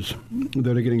lodges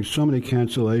that are getting so many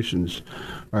cancellations.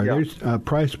 Are there,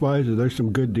 price-wise, are there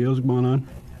some good deals going on?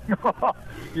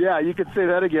 Yeah, you could say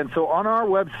that again. So on our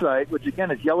website, which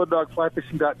again is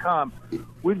yellowdogflyfishing.com,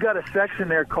 we've got a section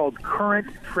there called Current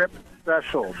Trip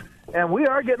Specials. And we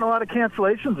are getting a lot of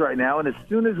cancellations right now, and as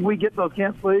soon as we get those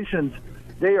cancellations,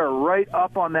 they are right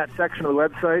up on that section of the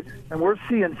website, and we're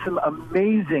seeing some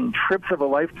amazing trips of a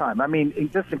lifetime. I mean,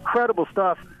 just incredible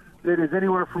stuff that is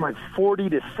anywhere from like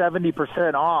 40 to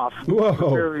 70% off. Whoa.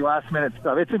 Fairly last-minute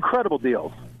stuff. It's incredible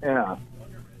deals. Yeah.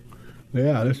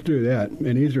 Yeah, let's do that.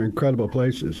 And these are incredible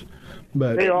places.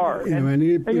 But they are.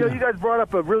 You guys brought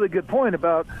up a really good point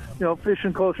about,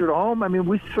 fishing closer to home. I mean,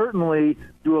 we certainly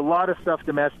do a lot of stuff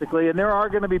domestically, and there are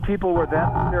going to be people where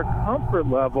that's their comfort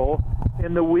level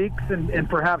in the weeks and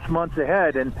perhaps months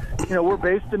ahead. And, we're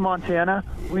based in Montana.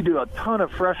 We do a ton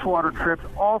of freshwater trips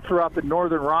all throughout the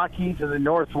northern Rockies and the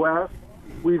Northwest.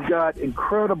 We've got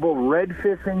incredible red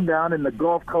fishing down in the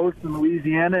Gulf Coast in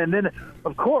Louisiana. And then,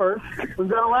 of course, we've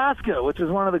got Alaska, which is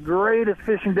one of the greatest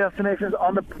fishing destinations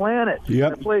on the planet.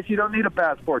 Yep. A place you don't need a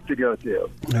passport to go to.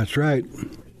 That's right.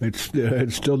 It's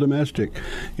still domestic.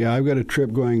 Yeah, I've got a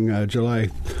trip going July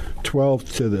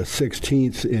 12th to the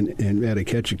 16th at a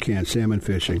Ketchikan salmon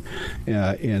fishing.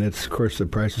 And it's, of course, the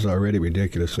price is already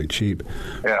ridiculously cheap.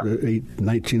 Yeah.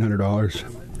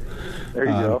 $1,900. There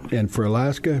you go. And for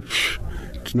Alaska,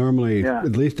 it's normally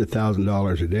at least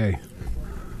 $1,000 a day.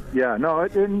 Yeah, no,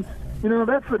 and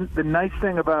that's the nice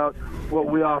thing about what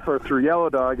we offer through Yellow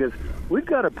Dog is we've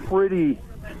got a pretty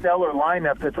stellar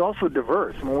lineup that's also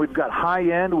diverse. I mean, we've got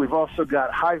high end, we've also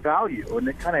got high value, and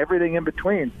kind of everything in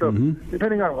between. So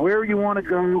depending on where you want to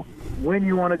go, when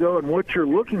you want to go, and what you're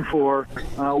looking for,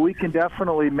 we can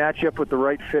definitely match you up with the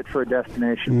right fit for a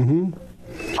destination.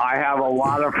 I have a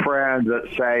lot of friends that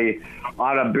say,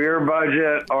 on a beer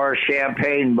budget or a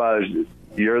champagne budget,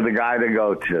 you're the guy to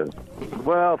go to.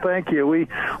 Well, thank you. We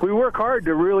work hard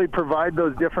to really provide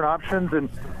those different options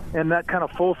and that kind of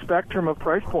full spectrum of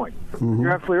price points. You're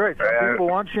absolutely right. Some people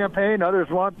want champagne, others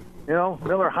want,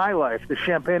 Miller High Life, the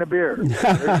champagne of beer.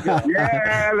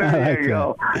 There you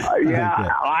go. Yeah,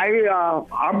 there you go.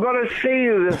 I'm going to see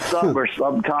you this summer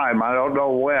sometime. I don't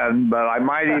know when, but I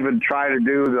might even try to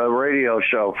do the radio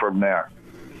show from there.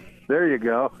 There you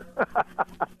go.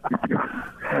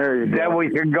 There you go. Then we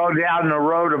can go down the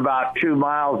road about 2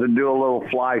 miles and do a little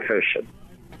fly fishing.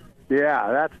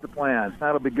 Yeah, that's the plan.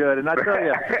 That'll be good. And I tell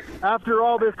you, after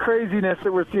all this craziness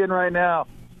that we're seeing right now,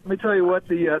 let me tell you what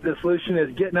the solution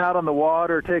is: getting out on the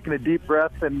water, taking a deep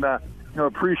breath, and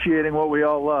appreciating what we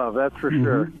all love. That's for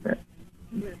sure.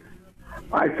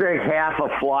 I think half of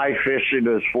fly fishing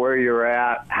is where you're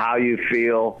at, how you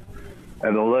feel,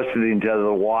 and listening to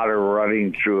the water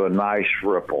running through a nice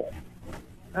ripple.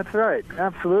 That's right.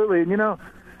 Absolutely.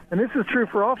 And this is true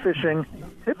for all fishing.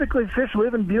 Typically, fish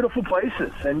live in beautiful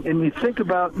places. And you think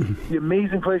about the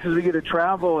amazing places we get to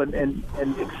travel and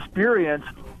experience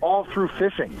all through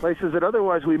fishing, places that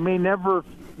otherwise we may never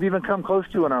even come close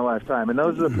to in our lifetime. And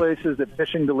those are the places that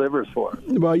fishing delivers for.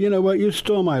 Well, you know what? You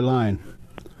stole my line.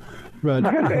 But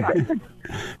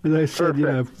as I said,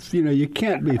 you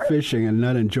can't be fishing and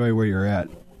not enjoy where you're at.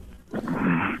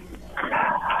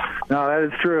 No, that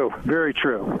is true. Very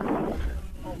true.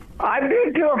 I've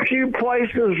been to a few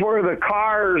places where the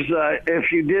cars,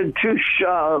 if you did too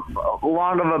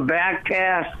long of a back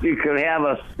cast, you could have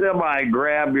a semi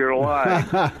grab your line.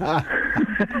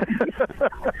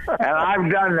 And I've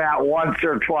done that once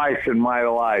or twice in my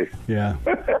life. Yeah.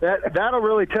 That'll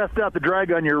really test out the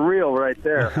drag on your reel right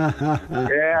there.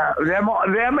 Yeah,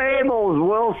 them Abels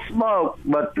will smoke,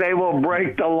 but they will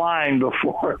break the line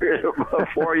before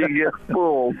you get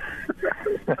fooled.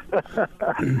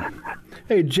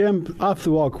 Hey, Jim,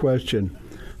 off-the-wall question.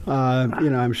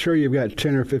 I'm sure you've got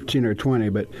 10 or 15 or 20,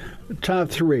 but top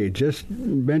three, just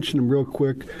mention them real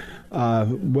quick,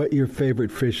 what your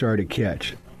favorite fish are to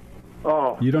catch.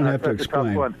 Oh, you don't have to explain. A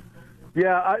tough one.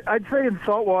 Yeah, I'd say in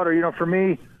saltwater, for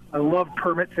me, I love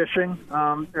permit fishing.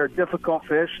 They're a difficult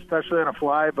fish, especially on a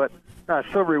fly, but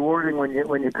so rewarding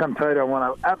when you come tight on one.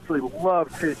 I absolutely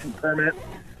love chasing permit.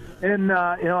 And,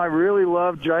 I really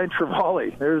love giant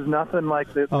trevally. There's nothing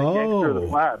like the gangster of the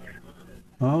flats.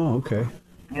 Oh, okay.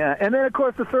 Yeah, and then, of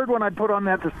course, the third one I'd put on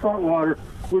that for saltwater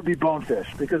would be bonefish,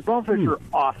 because bonefish are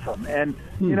awesome. And,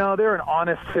 they're an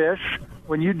honest fish.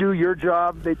 When you do your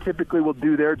job, they typically will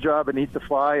do their job and eat the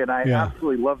fly, and I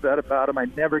absolutely love that about them. I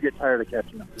never get tired of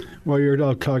catching them. Well, you're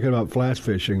all talking about flats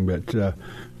fishing, but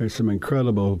there's some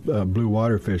incredible blue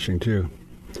water fishing, too.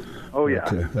 Oh, yeah,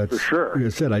 that's, for sure. Like I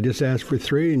said, I just asked for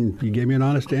three, and you gave me an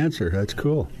honest answer. That's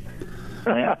cool.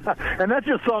 And that's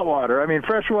just saltwater. I mean,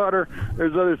 freshwater,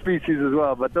 there's other species as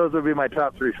well, but those would be my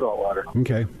top three saltwater.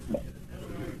 Okay.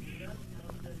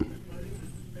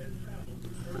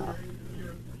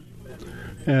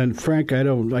 And Frank,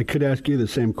 I could ask you the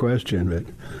same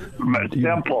question, but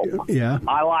simple. Yeah.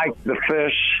 I like the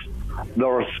fish,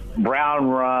 the brown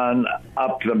run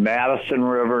up the Madison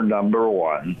River, number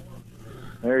one.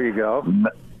 There you go.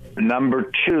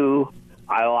 Number two,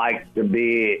 I like to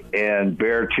be in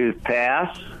Beartooth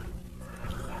Pass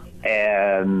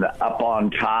and up on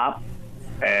top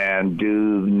and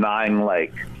do Nine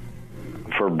Lake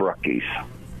for brookies.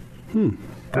 And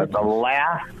the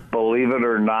last, believe it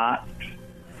or not,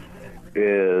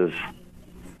 is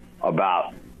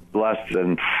about less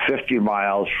than 50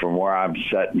 miles from where I'm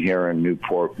sitting here in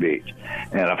Newport Beach.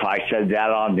 And if I said that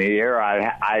on the air,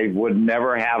 I would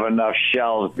never have enough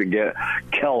shells to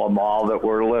kill them all that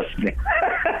were listening.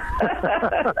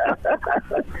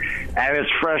 And it's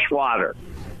fresh water.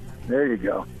 There you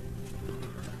go.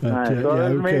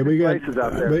 Okay,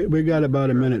 we got about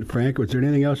a minute, Frank. Was there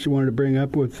anything else you wanted to bring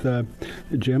up with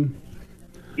Jim?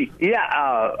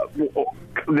 Yeah,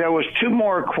 there was two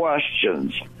more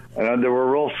questions. And they were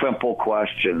real simple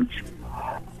questions.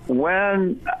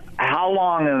 How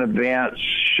long in advance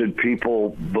should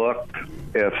people book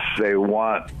if they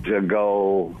want to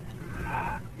go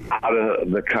out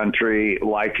of the country?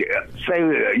 Like, say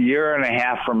a year and a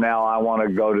half from now, I want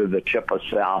to go to the tip of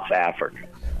South Africa.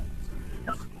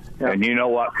 and you know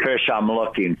what fish I'm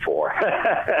looking for.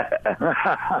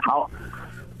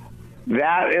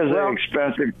 That is an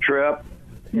expensive trip,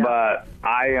 but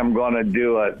I am going to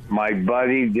do it. My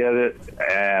buddy did it,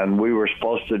 and we were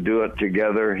supposed to do it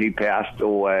together. He passed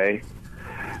away,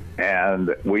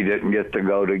 and we didn't get to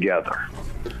go together.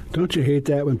 Don't you hate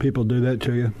that when people do that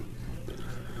to you?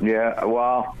 Yeah,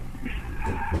 well,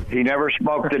 he never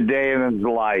smoked a day in his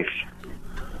life.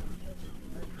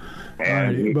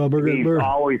 And right, well, he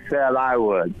always said I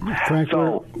would. Frank,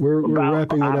 so we're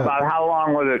wrapping it up. About how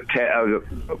long would it take?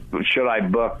 Should I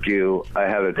book you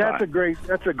ahead of time?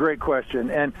 That's a great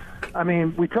question. And I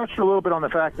mean, we touched a little bit on the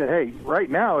fact that hey, right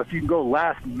now, if you can go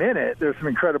last minute, there's some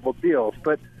incredible deals.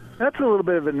 But that's a little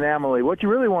bit of an anomaly. What you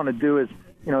really want to do is,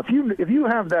 if you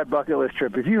have that bucket list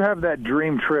trip, if you have that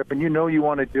dream trip, and you know you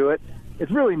want to do it,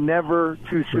 it's really never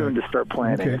too soon to start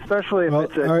planning, especially if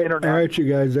it's an international. All right,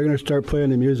 you guys, they're going to start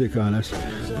playing the music on us.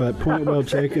 But point well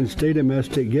taken, stay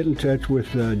domestic, get in touch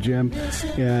with Jim.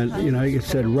 And, like I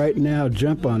said, right now,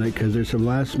 jump on it because there's some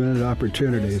last-minute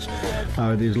opportunities.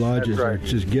 These lodges are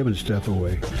just giving stuff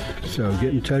away. So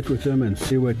get in touch with them and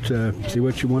see what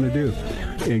you want to do.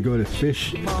 And go to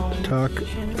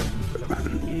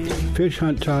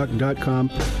fishhunttalk.com,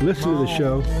 listen to the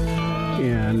show,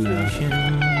 and...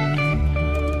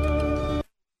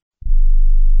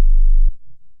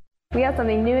 We have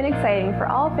something new and exciting for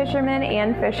all fishermen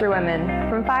and fisherwomen,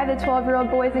 from 5 to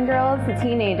 12-year-old boys and girls to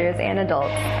teenagers and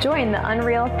adults. Join the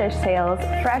Unreal Fish Tales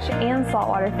Fresh and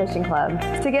Saltwater Fishing Club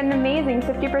to get an amazing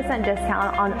 50%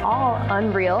 discount on all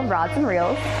Unreal rods and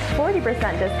reels,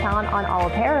 40% discount on all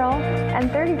apparel, and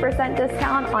 30%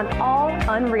 discount on all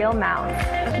Unreal mounts.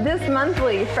 This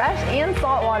monthly Fresh and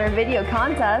Saltwater video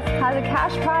contest has a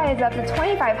cash prize up to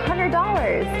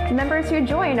 $2,500. Members who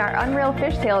join our Unreal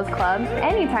Fish Tales Club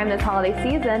anytime this holiday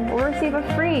season will receive a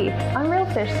free Unreal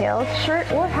Fish Tales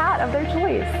shirt or hat of their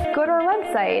choice. Go to our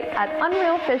website at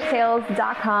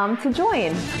unrealfishtales.com to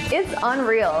join. It's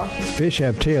unreal. Fish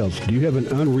have tails. Do you have an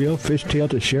Unreal Fish Tale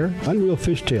to share? Unreal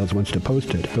Fish Tales wants to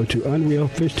post it. Go to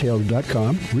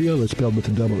unrealfishtales.com. Real is spelled with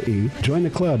a double E. Join the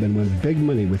club and win big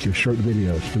money with your short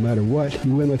videos. No matter what,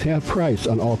 you win with half price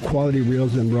on all quality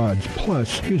reels and rods.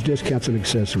 Plus, huge discounts and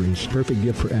accessories. Perfect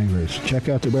gift for anglers. Check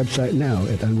out the website now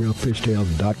at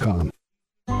unrealfishtales.com.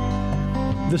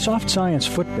 The Soft Science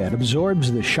footbed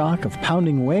absorbs the shock of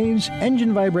pounding waves,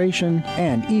 engine vibration,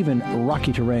 and even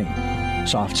rocky terrain.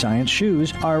 Soft Science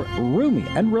shoes are roomy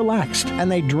and relaxed,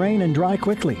 and they drain and dry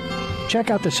quickly. Check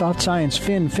out the Soft Science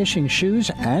Fin fishing shoes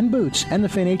and boots and the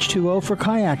Fin H2O for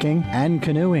kayaking and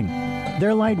canoeing.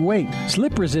 They're lightweight,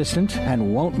 slip-resistant,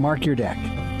 and won't mark your deck.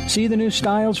 See the new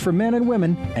styles for men and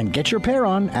women and get your pair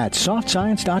on at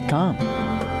softscience.com.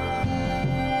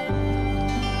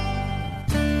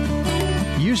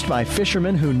 Used by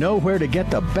fishermen who know where to get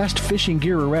the best fishing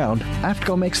gear around,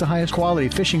 AFTCO makes the highest quality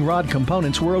fishing rod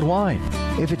components worldwide.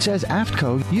 If it says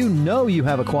AFTCO, you know you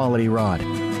have a quality rod.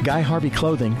 Guy Harvey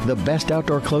Clothing, the best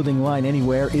outdoor clothing line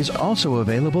anywhere, is also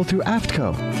available through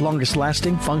AFTCO. Longest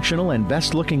lasting, functional, and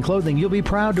best looking clothing you'll be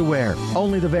proud to wear.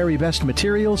 Only the very best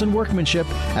materials and workmanship.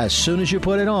 As soon as you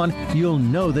put it on, you'll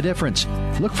know the difference.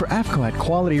 Look for AFTCO at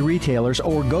quality retailers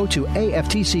or go to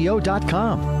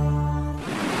aftco.com.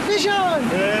 Fish on!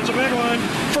 It's a big one.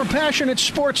 For passionate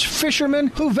sports fishermen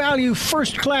who value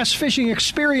first-class fishing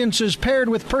experiences paired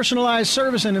with personalized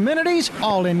service and amenities,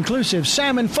 all-inclusive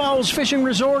Salmon Falls Fishing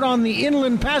Resort on the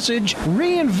Inland Passage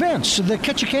reinvents the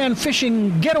Ketchikan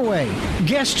fishing getaway.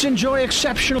 Guests enjoy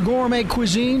exceptional gourmet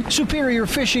cuisine, superior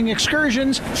fishing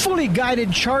excursions, fully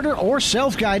guided charter or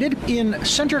self-guided in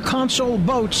center console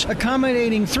boats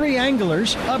accommodating 3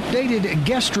 anglers, updated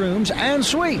guest rooms and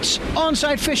suites,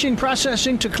 on-site fishing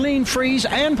processing to clean, freeze,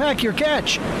 and pack your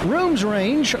catch. Rooms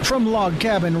range from log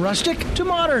cabin rustic to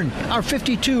modern. Our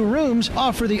 52 rooms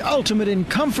offer the ultimate in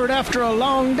comfort after a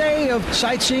long day of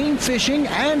sightseeing, fishing,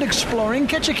 and exploring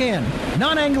Ketchikan.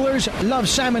 Non-anglers love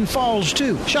Salmon Falls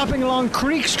too. Shopping along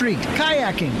Creek Street,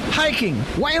 kayaking, hiking,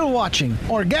 whale watching,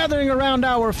 or gathering around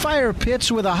our fire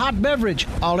pits with a hot beverage,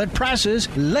 all at prices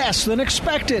less than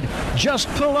expected. Just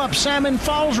pull up Salmon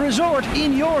Falls Resort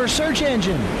in your search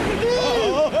engine.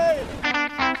 Oh, hey.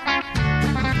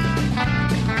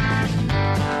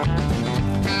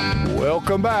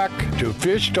 Welcome back to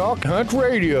Fish Talk Hunt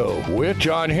Radio with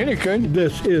John Hennigan.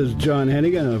 This is John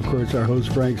Hennigan, and of course our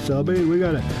host Frank Selby. We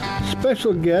got a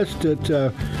special guest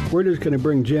that we're just going to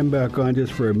bring Jim back on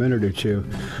just for a minute or two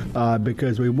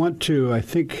because we want to, I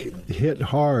think, hit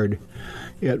hard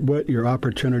at what your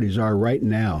opportunities are right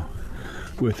now.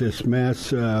 with this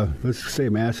mass, let's say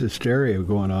mass hysteria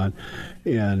going on,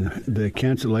 and the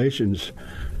cancellations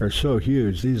are so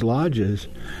huge. These lodges,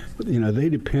 they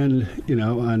depend,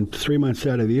 on 3 months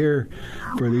out of the year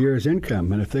for the year's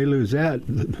income. And if they lose that,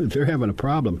 they're having a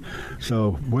problem.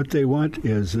 So what they want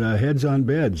is heads on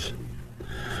beds.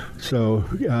 So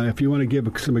if you want to give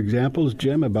some examples,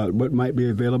 Jim, about what might be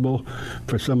available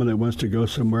for someone that wants to go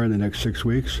somewhere in the next 6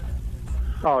 weeks.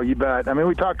 Oh, you bet. I mean,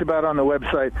 we talked about on the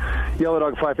website,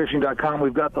 yellowdogflyfishing.com,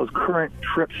 we've got those current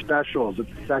trip specials.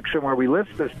 It's a section where we list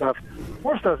this stuff.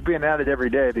 More stuff's being added every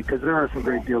day because there are some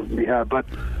great deals to be had. But,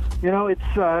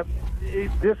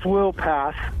 this will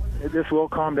pass. This will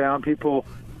calm down. People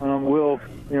will,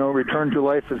 return to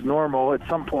life as normal at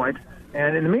some point.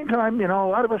 And in the meantime, a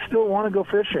lot of us still want to go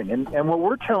fishing. And what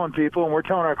we're telling people and we're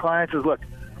telling our clients is, look,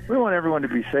 we want everyone to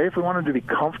be safe. We want them to be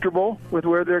comfortable with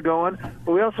where they're going.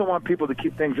 But we also want people to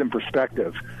keep things in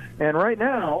perspective. And right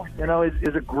now,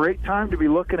 is a great time to be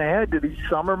looking ahead to these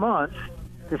summer months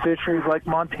to fisheries like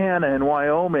Montana and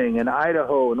Wyoming and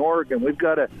Idaho and Oregon. We've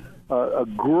got a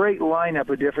great lineup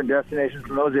of different destinations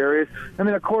in those areas. And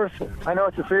then, of course, I know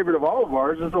it's a favorite of all of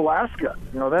ours is Alaska.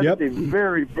 That's a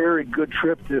very, very good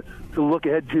trip to look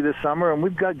ahead to this summer, and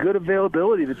we've got good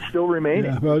availability that's still remaining.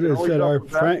 Yeah, well, as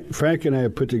said, Frank and I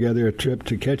have put together a trip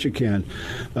to Ketchikan,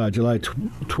 July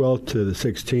 12th to the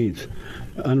 16th.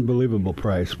 Unbelievable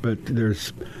price, but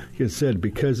there's, like I said,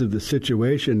 because of the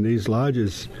situation, these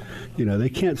lodges, they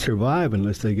can't survive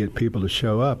unless they get people to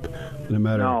show up, no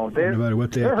matter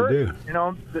what they have to do.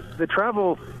 The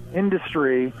travel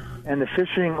industry and the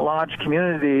fishing lodge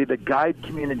community, the guide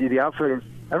community, the outfitters,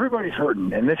 everybody's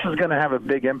hurting, and this is going to have a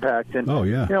big impact. And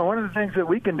one of the things that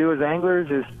we can do as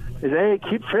anglers is A,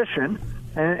 keep fishing,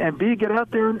 and B, get out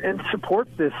there and support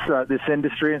this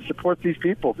industry and support these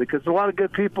people, because there's a lot of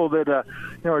good people that are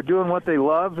doing what they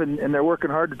love, and they're working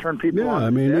hard to turn people on. Yeah, I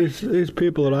mean, these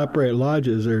people that operate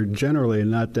lodges are generally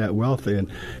not that wealthy, and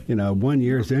 1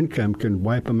 year's income can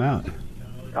wipe them out.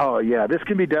 Oh yeah, this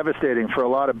can be devastating for a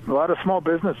lot of small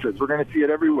businesses. We're going to see it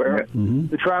everywhere. Mm-hmm.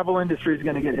 The travel industry is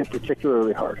going to get hit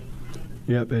particularly hard.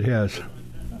 Yep, it has.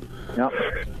 Yep.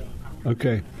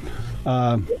 Okay.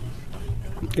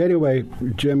 Anyway,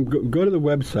 Jim, go to the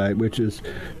website, which is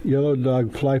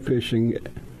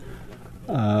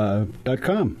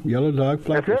yellowdogflyfishing.com. Yellow Dog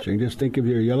Fly Fishing. Just think of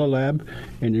your yellow lab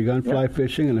and you're going fly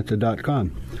fishing, and it's a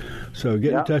 .com. So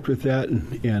get in touch with that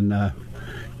and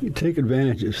you take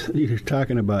advantage of. You're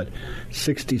talking about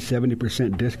 60,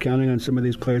 70% discounting on some of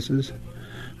these places.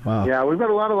 Wow. Yeah, we've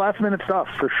got a lot of last-minute stuff,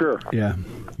 for sure. Yeah.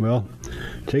 Well,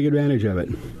 take advantage of it.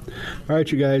 All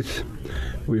right, you guys.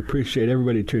 We appreciate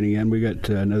everybody tuning in. We got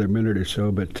another minute or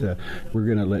so, but we're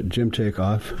going to let Jim take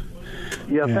off.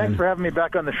 Yeah, thanks for having me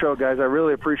back on the show, guys. I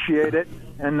really appreciate it,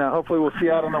 and hopefully we'll see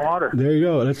you out on the water. There you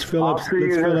go. Let's fill up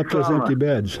those empty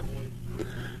beds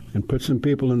and put some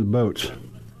people in the boats.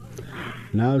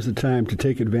 Now is the time to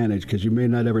take advantage, because you may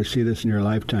not ever see this in your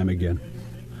lifetime again.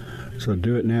 So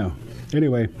do it now.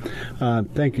 Anyway,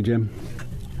 thank you, Jim.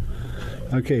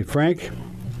 Okay, Frank?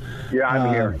 Yeah,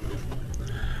 I'm here.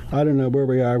 I don't know where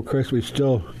we are. Of course, we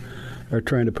still are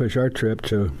trying to push our trip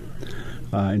to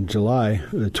in July,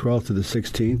 the 12th to the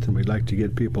 16th, and we'd like to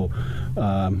get people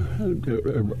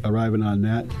arriving on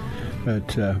that.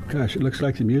 But, gosh, it looks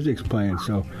like the music's playing.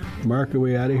 So, Mark, are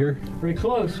we out of here? Pretty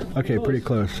close. Okay, pretty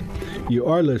close. You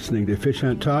are listening to Fish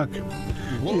Hunt Talk.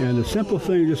 And the simple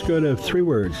thing, just go to 3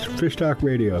 words,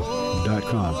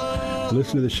 fishtalkradio.com.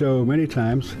 Listen to the show many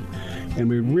times. And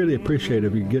we really appreciate it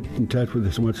if you get in touch with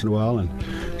us once in a while and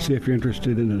see if you're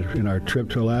interested in our trip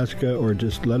to Alaska, or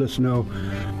just let us know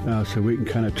so we can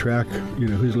kind of track,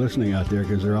 who's listening out there,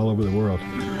 because they're all over the world.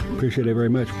 Appreciate it very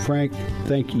much. Frank,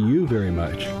 thank you very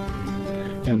much.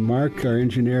 And Mark, our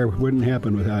engineer, wouldn't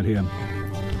happen without him.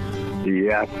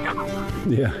 Yeah.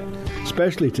 Yeah,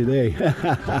 especially today.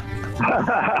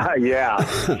 Yeah.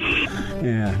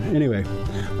 Yeah, anyway.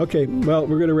 Okay, well,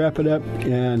 we're going to wrap it up,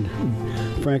 and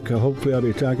Frank, hopefully I'll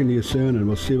be talking to you soon, and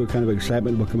we'll see what kind of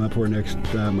excitement we'll come up for next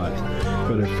month.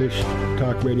 Go to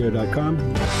fishtalkradio.com.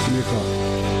 Give me a call.